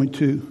I'm going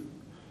to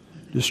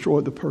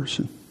destroy the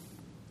person.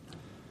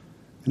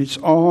 And it's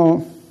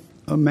all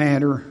a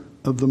matter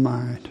of the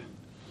mind.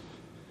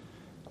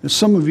 And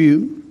some of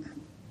you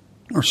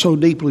are so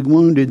deeply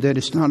wounded that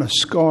it's not a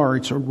scar,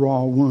 it's a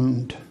raw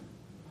wound.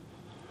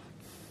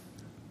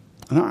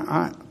 And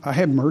I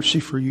have mercy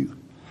for you.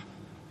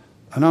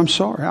 And I'm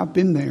sorry, I've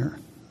been there.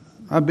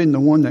 I've been the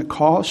one that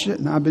caused it,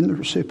 and I've been the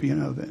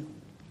recipient of it.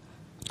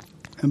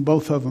 And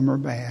both of them are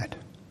bad.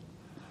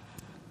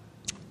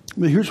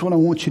 But here's what I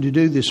want you to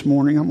do this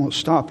morning. I'm going to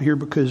stop here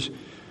because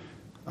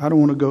I don't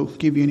want to go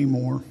give you any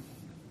more.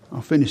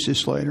 I'll finish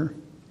this later.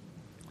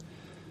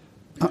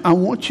 I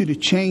want you to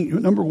change.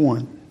 Number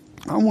one,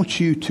 I want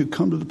you to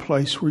come to the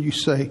place where you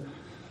say,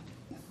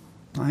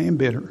 I am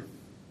bitter.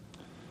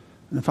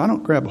 And if I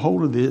don't grab a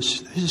hold of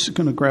this is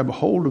going to grab a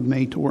hold of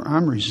me to where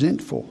I'm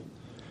resentful.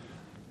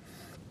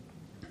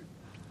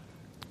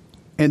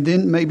 And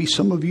then maybe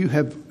some of you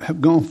have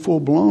gone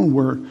full blown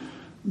where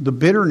the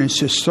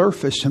bitterness has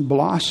surfaced and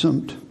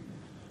blossomed.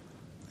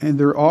 And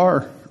there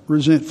are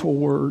resentful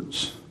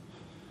words.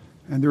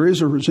 And there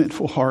is a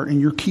resentful heart. And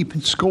you're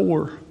keeping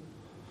score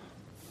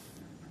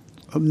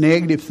of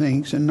negative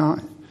things and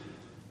not,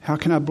 how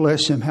can I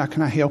bless them? How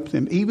can I help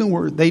them? Even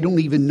where they don't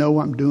even know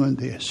I'm doing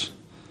this.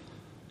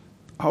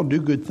 I'll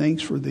do good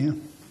things for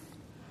them.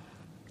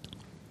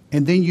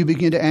 And then you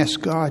begin to ask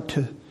God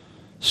to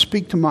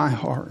speak to my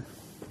heart.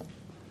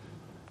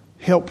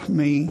 Help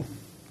me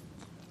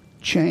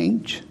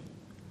change.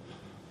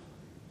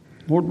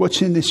 Lord,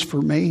 what's in this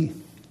for me?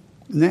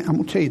 And I'm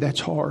going to tell you,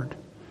 that's hard.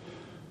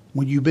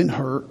 When you've been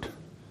hurt,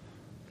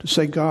 to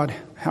say, God,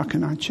 how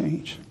can I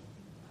change?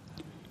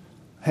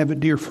 I have a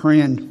dear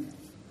friend,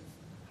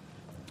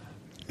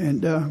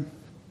 and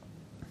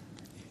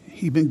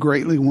he'd been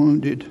greatly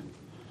wounded.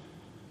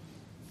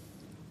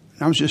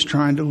 I was just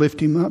trying to lift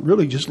him up,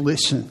 really just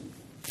listen.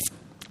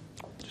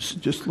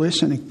 Just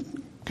listen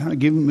and kind of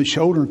give him a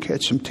shoulder and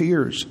catch some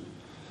tears.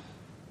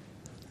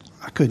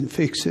 I couldn't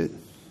fix it.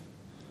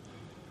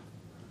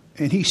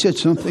 And he said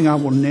something I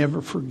will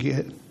never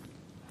forget.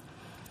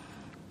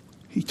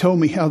 He told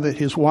me how that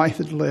his wife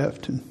had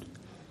left and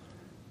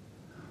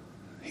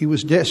he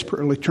was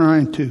desperately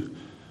trying to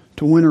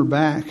win her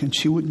back and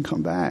she wouldn't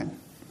come back.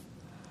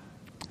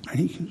 And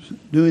he was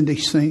doing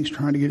these things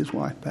trying to get his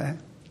wife back.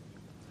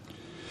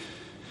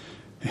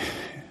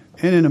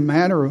 And in a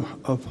matter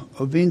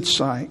of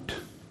insight,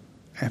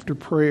 after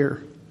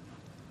prayer,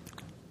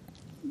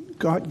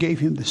 God gave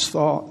him this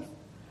thought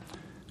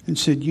and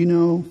said, you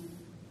know,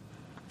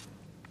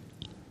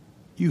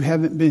 you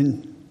haven't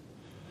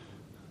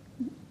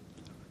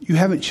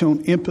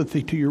shown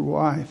empathy to your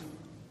wife.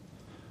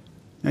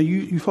 Now,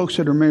 you folks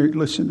that are married,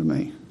 listen to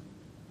me.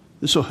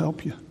 This will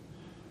help you.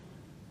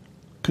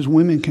 Because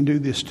women can do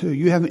this too.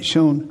 You haven't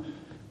shown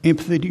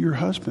empathy to your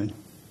husband.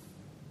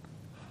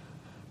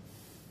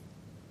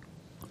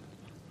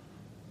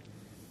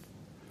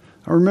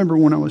 I remember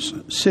when I was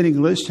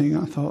sitting listening,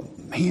 I thought,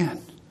 man,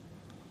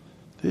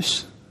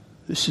 this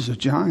is a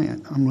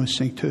giant I'm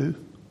listening to.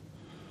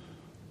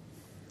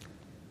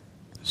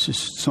 This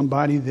is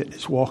somebody that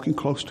is walking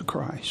close to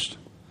Christ.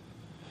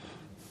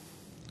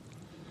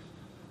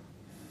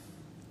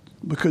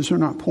 Because they're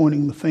not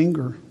pointing the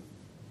finger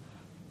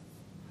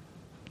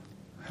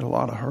at a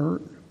lot of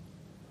hurt.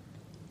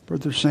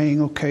 But they're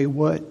saying, okay,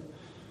 what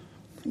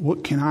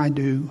can I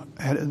do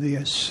out of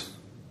this?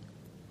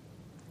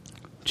 I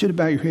want you to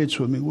bow your heads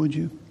with me, would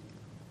you?